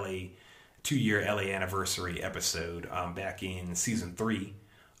my 2-year LA anniversary episode back in season 3.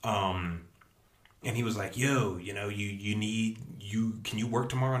 And he was like, "Yo, can you work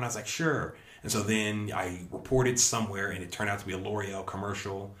tomorrow?" And I was like, "Sure." And so then I reported somewhere, and it turned out to be a L'Oreal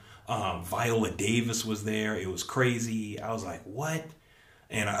commercial. Viola Davis was there. It was crazy. I was like, "What?"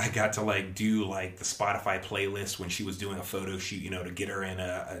 And I got to like do like the Spotify playlist when she was doing a photo shoot, to get her in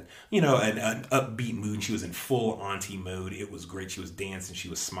an upbeat mood. And she was in full auntie mode. It was great. She was dancing. She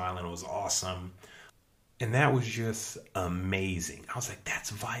was smiling. It was awesome. And that was just amazing. I was like,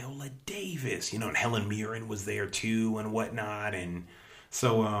 that's Viola Davis, and Helen Mirren was there too and whatnot. And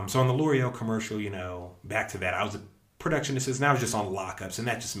so on the L'Oreal commercial, back to that, I was a production assistant. I was just on lockups, and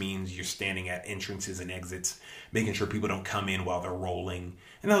that just means you're standing at entrances and exits, making sure people don't come in while they're rolling.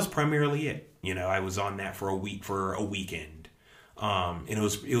 And that was primarily it. I was on that for a weekend. And it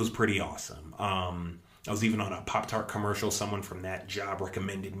was pretty awesome. I was even on a Pop-Tart commercial. Someone from that job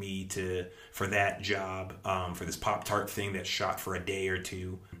recommended me for that job, for this Pop-Tart thing that shot for a day or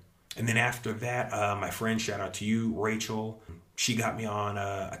two. And then after that, my friend, shout out to you, Rachel, she got me on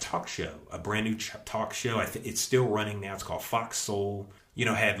a talk show, a brand new talk show. It's still running now. It's called Fox Soul.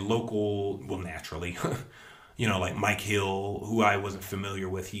 Had local, well, naturally, like Mike Hill, who I wasn't familiar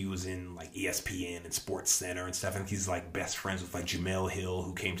with. He was in like ESPN and Sports Center and stuff. And he's like best friends with like Jamel Hill,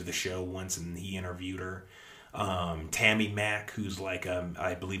 who came to the show once and he interviewed her. Tammy Mack, who's like,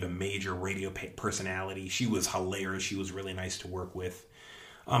 I believe a major radio personality. She was hilarious. She was really nice to work with.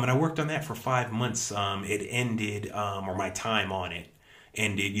 And I worked on that for 5 months. It ended, or my time on it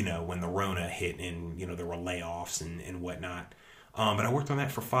ended, when the Rona hit and, there were layoffs and whatnot. But I worked on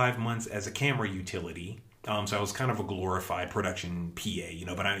that for 5 months as a camera utility. So I was kind of a glorified production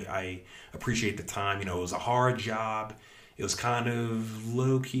PA, but I appreciate the time. It was a hard job. It was kind of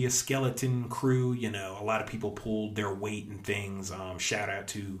low-key a skeleton crew. A lot of people pulled their weight and things. Shout out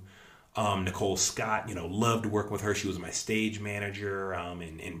to Nicole Scott. Loved working with her. She was my stage manager,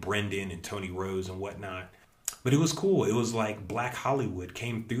 and Brendan and Tony Rose and whatnot. But it was cool. It was like Black Hollywood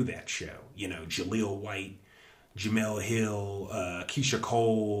came through that show. Jaleel White, Jamel Hill, Keisha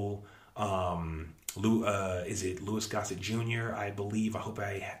Cole, is it Louis Gossett Jr.? I believe. I hope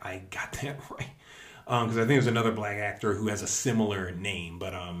I got that right. Because I think there's another black actor who has a similar name,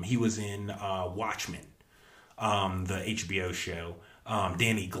 but he was in Watchmen, the HBO show.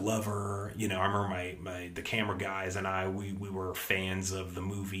 Danny Glover, I remember the camera guys and we were fans of the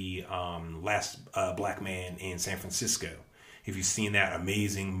movie Last Black Man in San Francisco. If you've seen that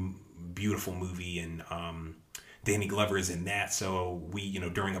amazing, beautiful movie, and Danny Glover is in that. So we,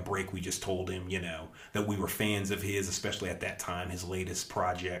 during a break, we just told him, that we were fans of his, especially at that time, his latest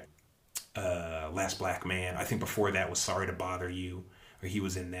project, Last Black Man. I think before that was Sorry to Bother You, or he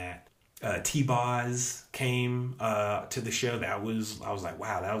was in that. T-Boz came to the show. I was like,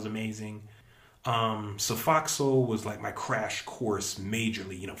 wow, that was amazing. So Fox Soul was like my crash course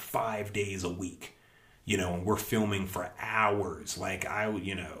majorly, 5 days a week. And we're filming for hours. Like I would,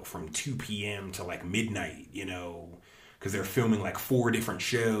 from 2 p.m. to like midnight, because they're filming like 4 different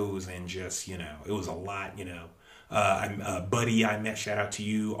shows and just, it was a lot, Buddy I met, shout out to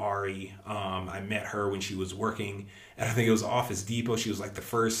you, Ari. I met her when she was working at, I think it was Office Depot. She was like the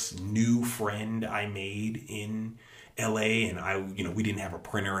first new friend I made in LA, and we didn't have a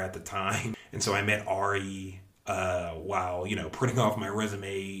printer at the time. And so I met Ari while, printing off my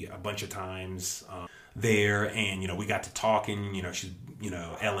resume a bunch of times there. And, we got to talking, she's,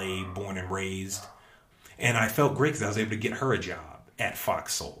 LA born and raised. And I felt great because I was able to get her a job at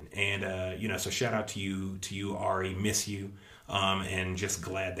Fox Soul. And, so shout out to you, Ari, miss you. And just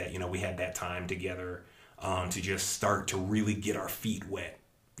glad that, we had that time together to just start to really get our feet wet,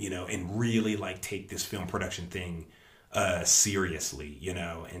 and really like take this film production thing seriously,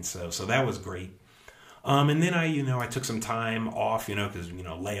 and so that was great. And then I took some time off, because,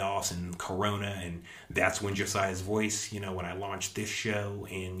 layoffs and Corona, and that's when Josiah's Voice, when I launched this show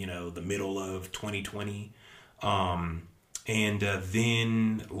in, the middle of 2020. And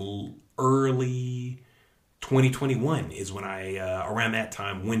then early 2021 is when around that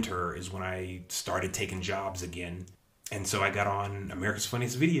time, winter, is when I started taking jobs again. And so I got on America's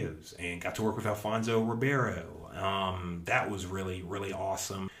Funniest Videos and got to work with Alfonso Ribeiro. That was really, really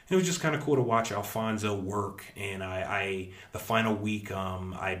awesome. And it was just kind of cool to watch Alfonso work. And the final week,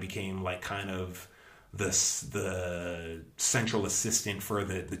 I became like kind of the central assistant for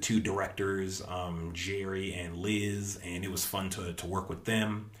the two directors, Jerry and Liz. And it was fun to work with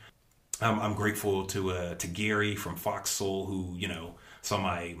them. I'm grateful to Gary from Fox Soul, who, saw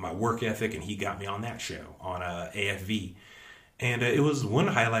my work ethic, and he got me on that show on AFV. And it was, one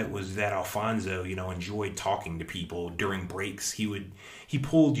highlight was that Alfonso, enjoyed talking to people during breaks. He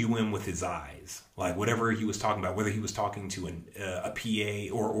pulled you in with his eyes, like whatever he was talking about, whether he was talking to a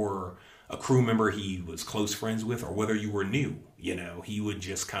PA or a crew member he was close friends with, or whether you were new, he would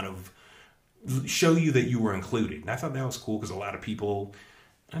just kind of show you that you were included. And I thought that was cool, because a lot of people,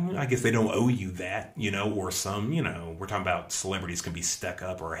 I guess they don't owe you that, or some, we're talking about celebrities can be stuck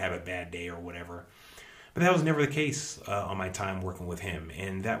up or have a bad day or whatever. But that was never the case on my time working with him.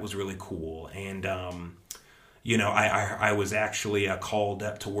 And that was really cool. And, I was actually called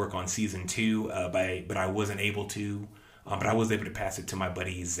up to work on season 2, but I wasn't able to. But I was able to pass it to my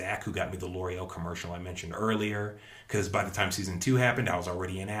buddy Zach, who got me the L'Oreal commercial I mentioned earlier. Because by the time season 2 happened, I was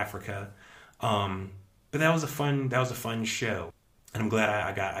already in Africa. But that was a fun show. And I'm glad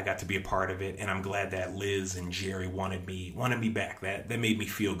I got to be a part of it, and I'm glad that Liz and Jerry wanted me back. That made me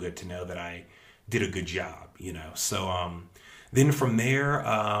feel good to know that I did a good job, So then from there,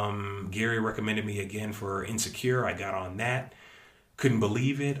 Gary recommended me again for Insecure. I got on that. Couldn't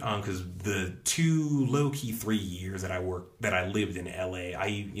believe it, because the 3 years that I lived in LA,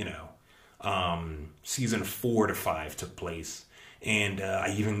 season 4 to 5 took place. And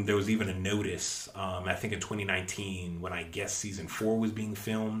there was even a notice, I think in 2019, when I guess season 4 was being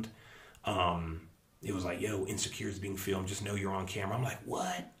filmed. It was like, yo, Insecure is being filmed. Just know you're on camera. I'm like,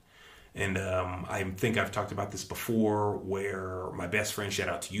 what? And I think I've talked about this before, where my best friend, shout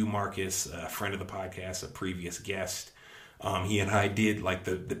out to you, Marcus, a friend of the podcast, a previous guest. He and I did like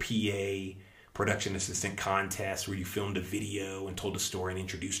the PA production assistant contest, where you filmed a video and told a story and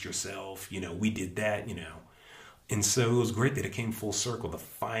introduced yourself. We did that, And so it was great that it came full circle. The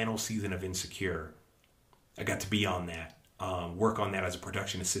final season of Insecure, I got to be on that, work on that as a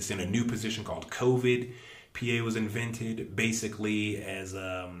production assistant. A new position called COVID PA was invented, basically as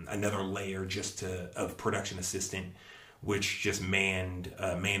another layer of production assistant, which just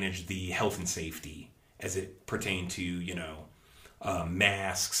managed the health and safety as it pertained to,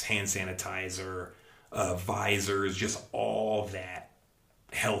 masks, hand sanitizer, visors, just all that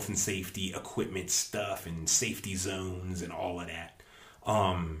health and safety equipment stuff and safety zones and all of that.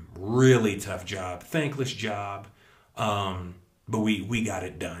 Really tough job, thankless job. But we got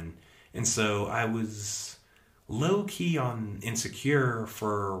it done. And so I was low key on Insecure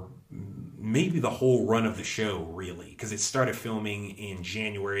for maybe the whole run of the show, really, because it started filming in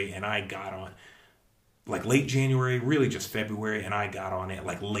January and I got on like late January, really just February, and I got on it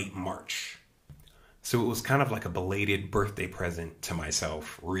like late March. So it was kind of like a belated birthday present to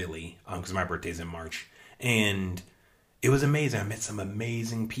myself, really, because my birthday's in March. And it was amazing. I met some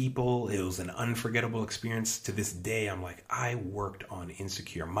amazing people. It was an unforgettable experience. To this day, I'm like, I worked on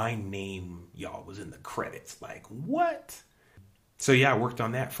Insecure. My name, y'all, was in the credits. Like, what? So yeah, I worked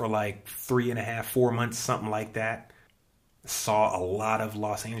on that for like 3.5, 4 months, something like that. Saw a lot of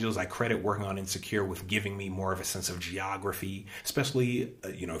Los Angeles. I credit working on Insecure with giving me more of a sense of geography, especially,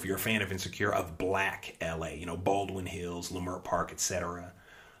 if you're a fan of Insecure, of Black LA, Baldwin Hills, Leimert Park, etc.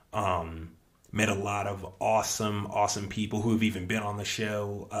 Met a lot of awesome people who have even been on the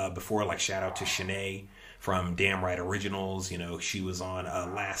show before, like shout out to Shanae from Damn Right Originals. She was on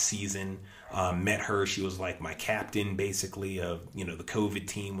last season. Met her. She was like my captain, basically, of, the COVID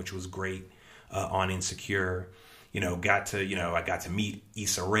team, which was great on Insecure. I got to meet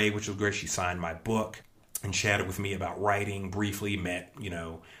Issa Rae, which was great. She signed my book and chatted with me about writing briefly. Met,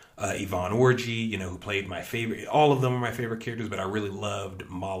 Yvonne Orji, who played my favorite. All of them are my favorite characters, but I really loved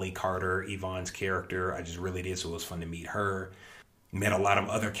Molly Carter, Yvonne's character. I just really did, so it was fun to meet her. Met a lot of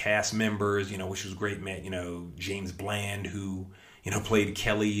other cast members, which was great. Met, James Bland, who, played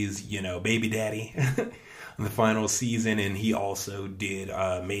Kelly's, baby daddy in the final season. And he also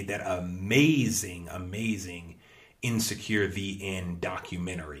made that amazing Insecure The End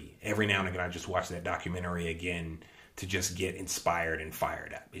documentary. Every now and again, I just watch that documentary again to just get inspired and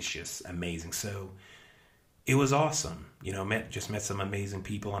fired up. It's just amazing. So it was awesome. Met some amazing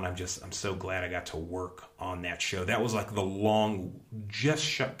people, and I'm so glad I got to work on that show. That was like wait,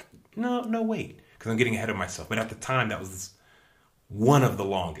 because I'm getting ahead of myself. But at the time, that was one of the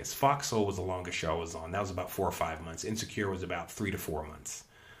longest. Foxhole was the longest show I was on. That was about 4 or 5 months. Insecure was about 3 to 4 months.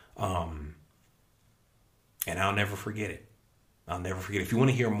 And I'll never forget it. I'll never forget it. If you want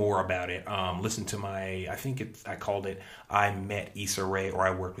to hear more about it, listen to I called it I Met Issa Rae, or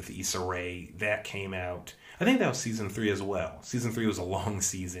I Worked with Issa Rae. That came out, I think that was season 3 as well. Season 3 was a long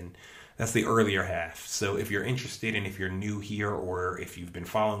season. That's the earlier half. So if you're interested, and if you're new here, or if you've been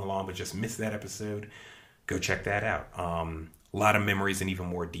following along but just missed that episode, go check that out. A lot of memories and even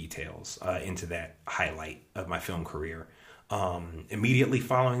more details into that highlight of my film career. Immediately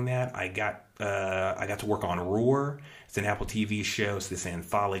following that, I got to work on Roar. It's an Apple TV show. It's this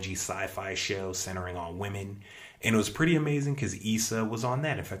anthology sci-fi show centering on women, and it was pretty amazing because Issa was on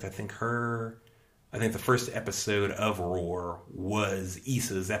that. In fact, I think the first episode of Roar was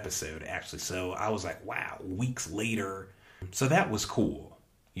Issa's episode, actually. So I was like, wow, weeks later. So that was cool,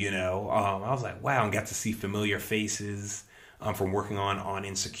 I was like, wow, and got to see familiar faces from working on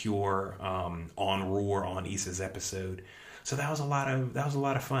Insecure, on Roar, on Issa's episode. So that was a lot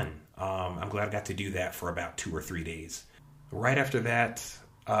of fun. I'm glad I got to do that for about 2 or 3 days. Right after that,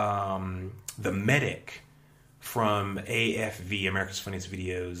 the medic from AFV, America's Funniest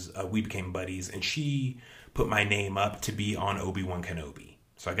Videos, we became buddies, and she put my name up to be on Obi-Wan Kenobi.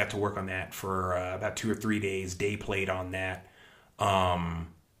 So I got to work on that for about 2 or 3 days. Day played on that.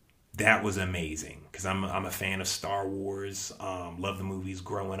 That was amazing because I'm a fan of Star Wars. Love the movies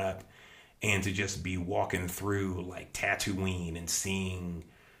growing up. And to just be walking through like Tatooine and seeing,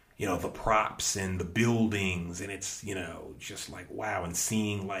 the props and the buildings, and it's, just like, wow. And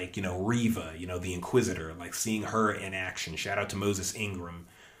seeing like, Reva, the Inquisitor, like seeing her in action. Shout out to Moses Ingram.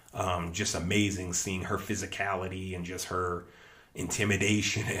 Just amazing seeing her physicality and just her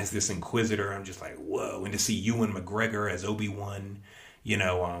intimidation as this Inquisitor. I'm just like, whoa. And to see Ewan McGregor as Obi-Wan,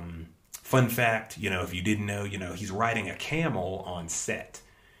 fun fact, if you didn't know, he's riding a camel on set.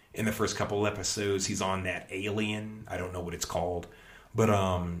 In the first couple episodes, he's on that alien. I don't know what it's called. But,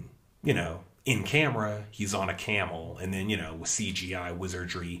 in camera, he's on a camel. And then, with CGI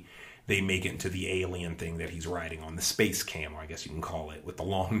wizardry, they make it into the alien thing that he's riding on. The space camel, I guess you can call it, with the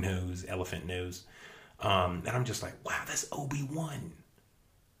long nose, elephant nose. And I'm just like, wow, that's Obi-Wan.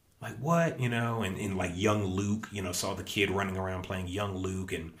 Like, what? And like young Luke, saw the kid running around playing young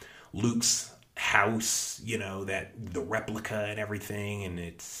Luke. And Luke's house, that the replica and everything, and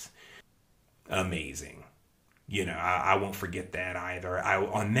it's amazing. I won't forget that either.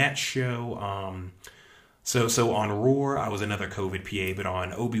 On that show, so on Roar, I was another COVID PA, but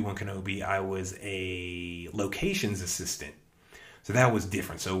on Obi-Wan Kenobi, I was a locations assistant. So that was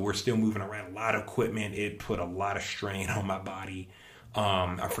different. So we're still moving around a lot of equipment. It put a lot of strain on my body.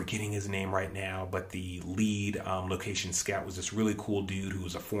 I'm forgetting his name right now, but the lead location scout was this really cool dude who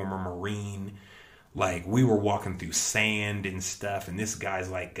was a former Marine. Like, we were walking through sand and stuff, and this guy's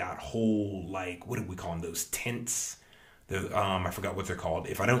like got whole, like, what do we call them? Those tents. I forgot what they're called.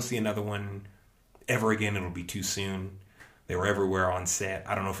 If I don't see another one ever again, it'll be too soon. They were everywhere on set.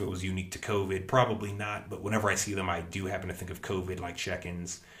 I don't know if it was unique to COVID. Probably not, but whenever I see them, I do happen to think of COVID, like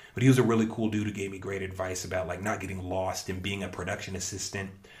check-ins. But he was a really cool dude who gave me great advice about like not getting lost and being a production assistant.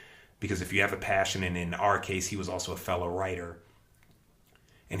 Because if you have a passion, and in our case, he was also a fellow writer,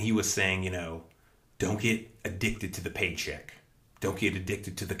 and he was saying, don't get addicted to the paycheck. Don't get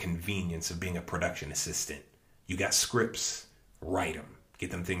addicted to the convenience of being a production assistant. You got scripts, write them, get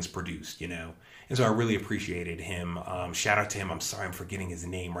them things produced, And so I really appreciated him. Shout out to him. I'm sorry I'm forgetting his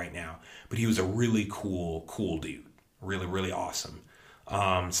name right now, but he was a really cool dude. Really, really awesome.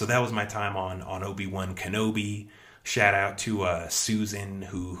 So that was my time on Obi-Wan Kenobi. Shout out to Susan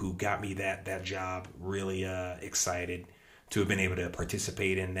who got me that job. Really excited to have been able to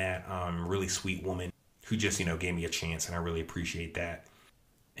participate in that. Really sweet woman who just, gave me a chance, and I really appreciate that.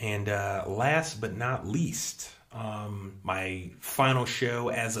 And last but not least, my final show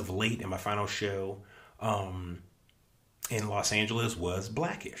as of late, and my final show in Los Angeles was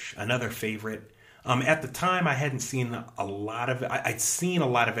Blackish, another favorite. At the time, I hadn't seen a lot of it. I'd seen a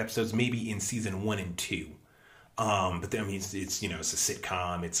lot of episodes, maybe in season 1 and 2. But then, I mean, it's a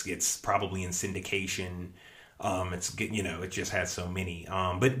sitcom. It's probably in syndication. It just has so many.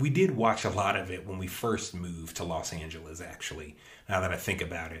 But we did watch a lot of it when we first moved to Los Angeles, actually, now that I think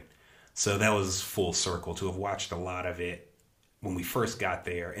about it. So that was full circle to have watched a lot of it when we first got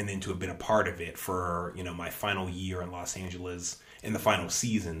there, and then to have been a part of it for, my final year in Los Angeles in the final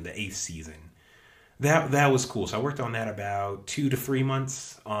season, the 8th season. That was cool. So I worked on that about 2 to 3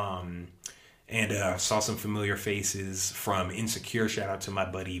 months. And saw some familiar faces from Insecure. Shout out to my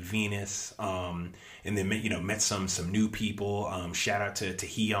buddy Venus. And then met some new people. Shout out to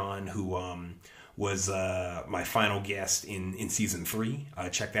Heon, who was my final guest in season 3.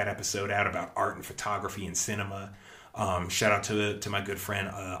 Check that episode out about art and photography and cinema. Shout out to my good friend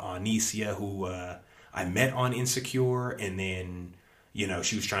Anicia, who I met on Insecure, and then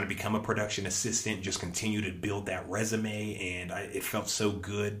she was trying to become a production assistant, just continue to build that resume, and it felt so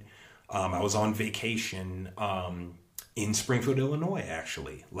good. I was on vacation in Springfield, Illinois,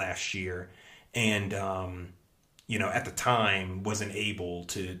 actually, last year, and at the time wasn't able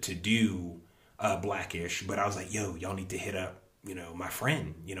to do Blackish, but I was like, yo, y'all need to hit up my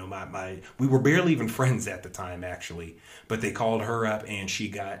friend, we were barely even friends at the time, actually, but they called her up and she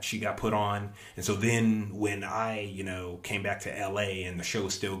got put on. And so then when I, came back to LA and the show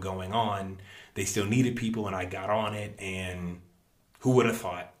was still going on, they still needed people, and I got on it. And who would have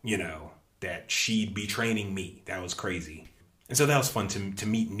thought, that she'd be training me? That was crazy. And so that was fun to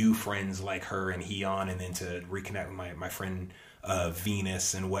meet new friends like her and Heon, and then to reconnect with my friend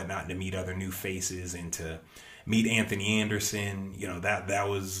Venus and whatnot, and to meet other new faces, and to meet Anthony Anderson. That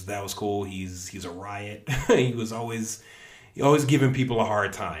was cool. He's a riot. He was always giving people a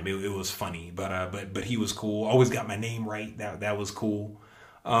hard time. It was funny, but he was cool. Always got my name right. That was cool.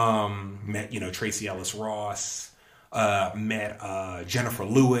 Met Tracy Ellis Ross. Met Jennifer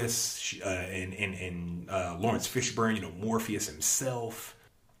Lewis and Lawrence Fishburne. Morpheus himself.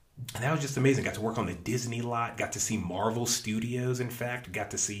 And that was just amazing. Got to work on the Disney lot. Got to see Marvel Studios. In fact, got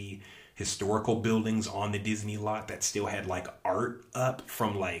to see historical buildings on the Disney lot that still had art up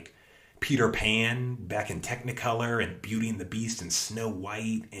from Peter Pan back in Technicolor, and Beauty and the Beast and Snow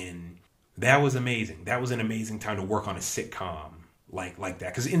White. And that was amazing. That was an amazing time to work on a sitcom like that,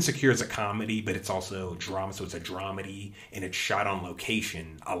 because Insecure is a comedy, but it's also drama. So it's a dramedy, and it's shot on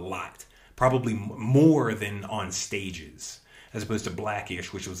location a lot, probably more than on stages, as opposed to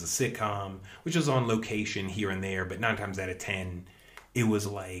Blackish, which was a sitcom, which was on location here and there, but 9 times out of 10 it was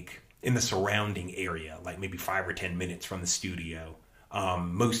in the surrounding area, maybe 5 or 10 minutes from the studio.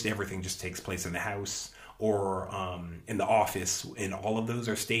 Most everything just takes place in the house or in the office, and all of those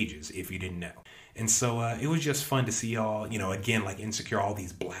are stages, if you didn't know. And so it was just fun to see all, again, Insecure, all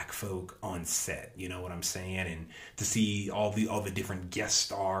these black folk on set, you know what I'm saying? And to see all the different guest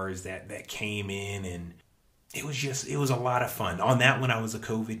stars that came in, and it was a lot of fun. On that one, I was a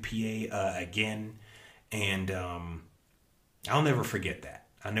COVID PA again, and I'll never forget that.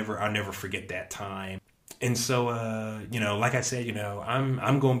 I'll never forget that time. And so, like I said,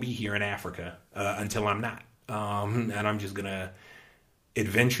 I'm going to be here in Africa until I'm not. And I'm just going to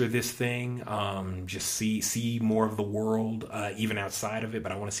adventure this thing, just see more of the world, even outside of it.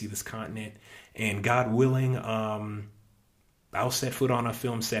 But I want to see this continent. And God willing, I'll set foot on a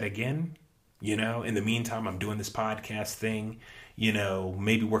film set again. In the meantime, I'm doing this podcast thing.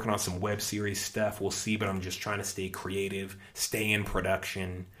 Maybe working on some web series stuff. We'll see, but I'm just trying to stay creative, stay in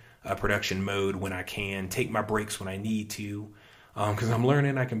production mode when I can, take my breaks when I need to, because I'm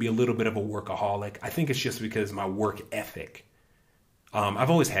learning I can be a little bit of a workaholic. I think it's just because my work ethic. I've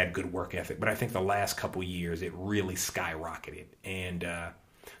always had good work ethic, but I think the last couple years it really skyrocketed, and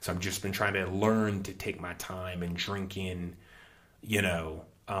so I've just been trying to learn to take my time and drink in,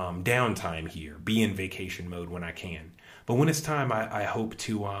 downtime here, be in vacation mode when I can. But when it's time, I hope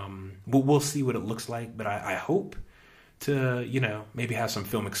to, we'll see what it looks like, but I hope to, maybe have some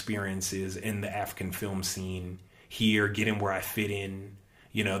film experiences in the African film scene here, get in where I fit in.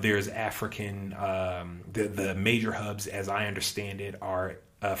 There's African, the major hubs, as I understand it, are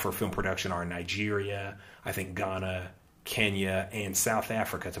for film production are Nigeria, I think Ghana, Kenya, and South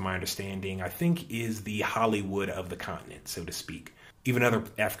Africa, to my understanding, I think is the Hollywood of the continent, so to speak. Even other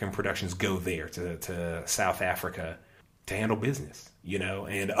African productions go there to South Africa to handle business,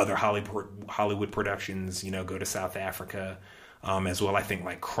 and other Hollywood productions, go to South Africa as well. I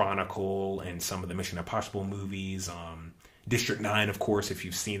think Chronicle and some of the Mission Impossible movies, District 9, of course, if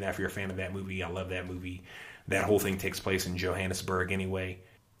you've seen that, if you're a fan of that movie, I love that movie. That whole thing takes place in Johannesburg anyway.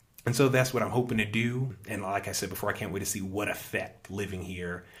 And so that's what I'm hoping to do. And like I said before, I can't wait to see what effect living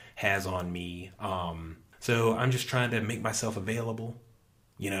here has on me. So I'm just trying to make myself available,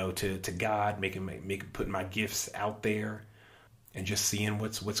 to God, putting my gifts out there, and just seeing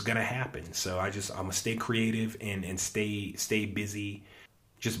what's going to happen. So I'm gonna stay creative and stay busy,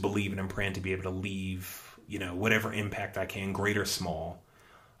 just believing and praying to be able to leave, whatever impact I can, great or small,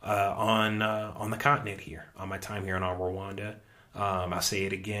 on the continent here, on my time here in Rwanda. I'll say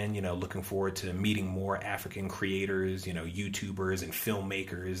it again, looking forward to meeting more African creators, YouTubers and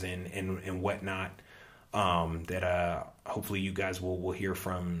filmmakers and whatnot, that hopefully you guys will hear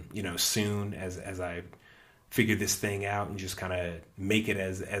from, soon as I figure this thing out and just kind of make it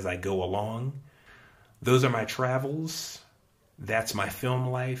as I go along. Those are my travels. that's my film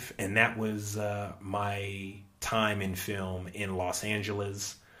life, and that was my time in film in Los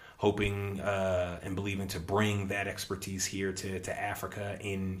Angeles, hoping and believing to bring that expertise here to Africa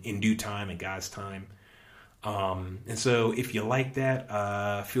in due time, in God's time. And so if you like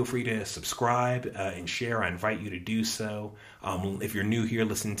that, feel free to subscribe and share. I invite you to do so. If you're new here,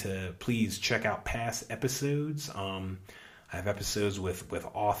 please check out past episodes. I have episodes with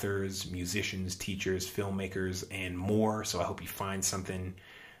authors, musicians, teachers, filmmakers, and more. So I hope you find something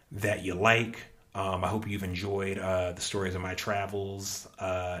that you like. I hope you've enjoyed the stories of my travels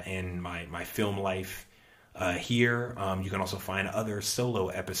and my film life here. You can also find other solo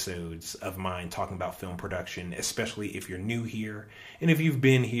episodes of mine talking about film production, especially if you're new here. And if you've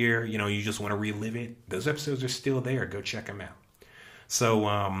been here, you just want to relive it, those episodes are still there. Go check them out.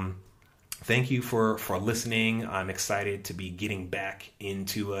 So thank you for listening. I'm excited to be getting back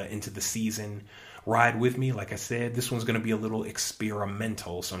into the season. Ride with me. Like I said, this one's going to be a little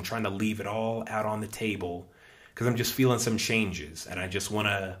experimental, so I'm trying to leave it all out on the table because I'm just feeling some changes, and I don't want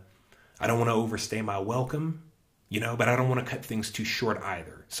to overstay my welcome, but I don't want to cut things too short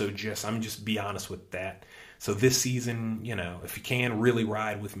either. So I'm just be honest with that. So this season, if you can, really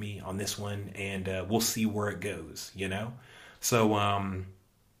ride with me on this one, and we'll see where it goes, So,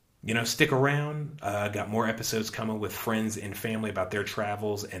 stick around. Got more episodes coming with friends and family about their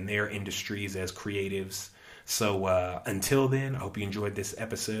travels and their industries as creatives. So until then, I hope you enjoyed this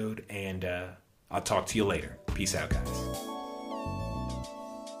episode, and I'll talk to you later. Peace out, guys.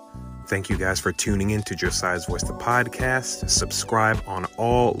 Thank you guys for tuning in to Josiah's Voice, the podcast. Subscribe on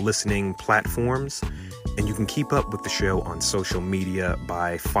all listening platforms, and you can keep up with the show on social media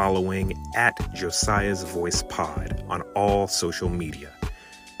by following @Josiah's Voice Pod on all social media.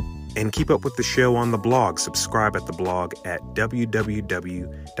 And keep up with the show on the blog. Subscribe at the blog at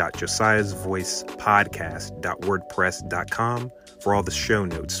www.josiahsvoicepodcast.wordpress.com for all the show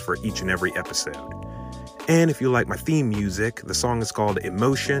notes for each and every episode. And if you like my theme music, the song is called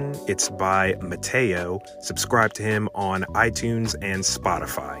Emotion. It's by Mateo. Subscribe to him on iTunes and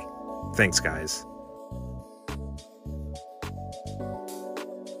Spotify. Thanks, guys.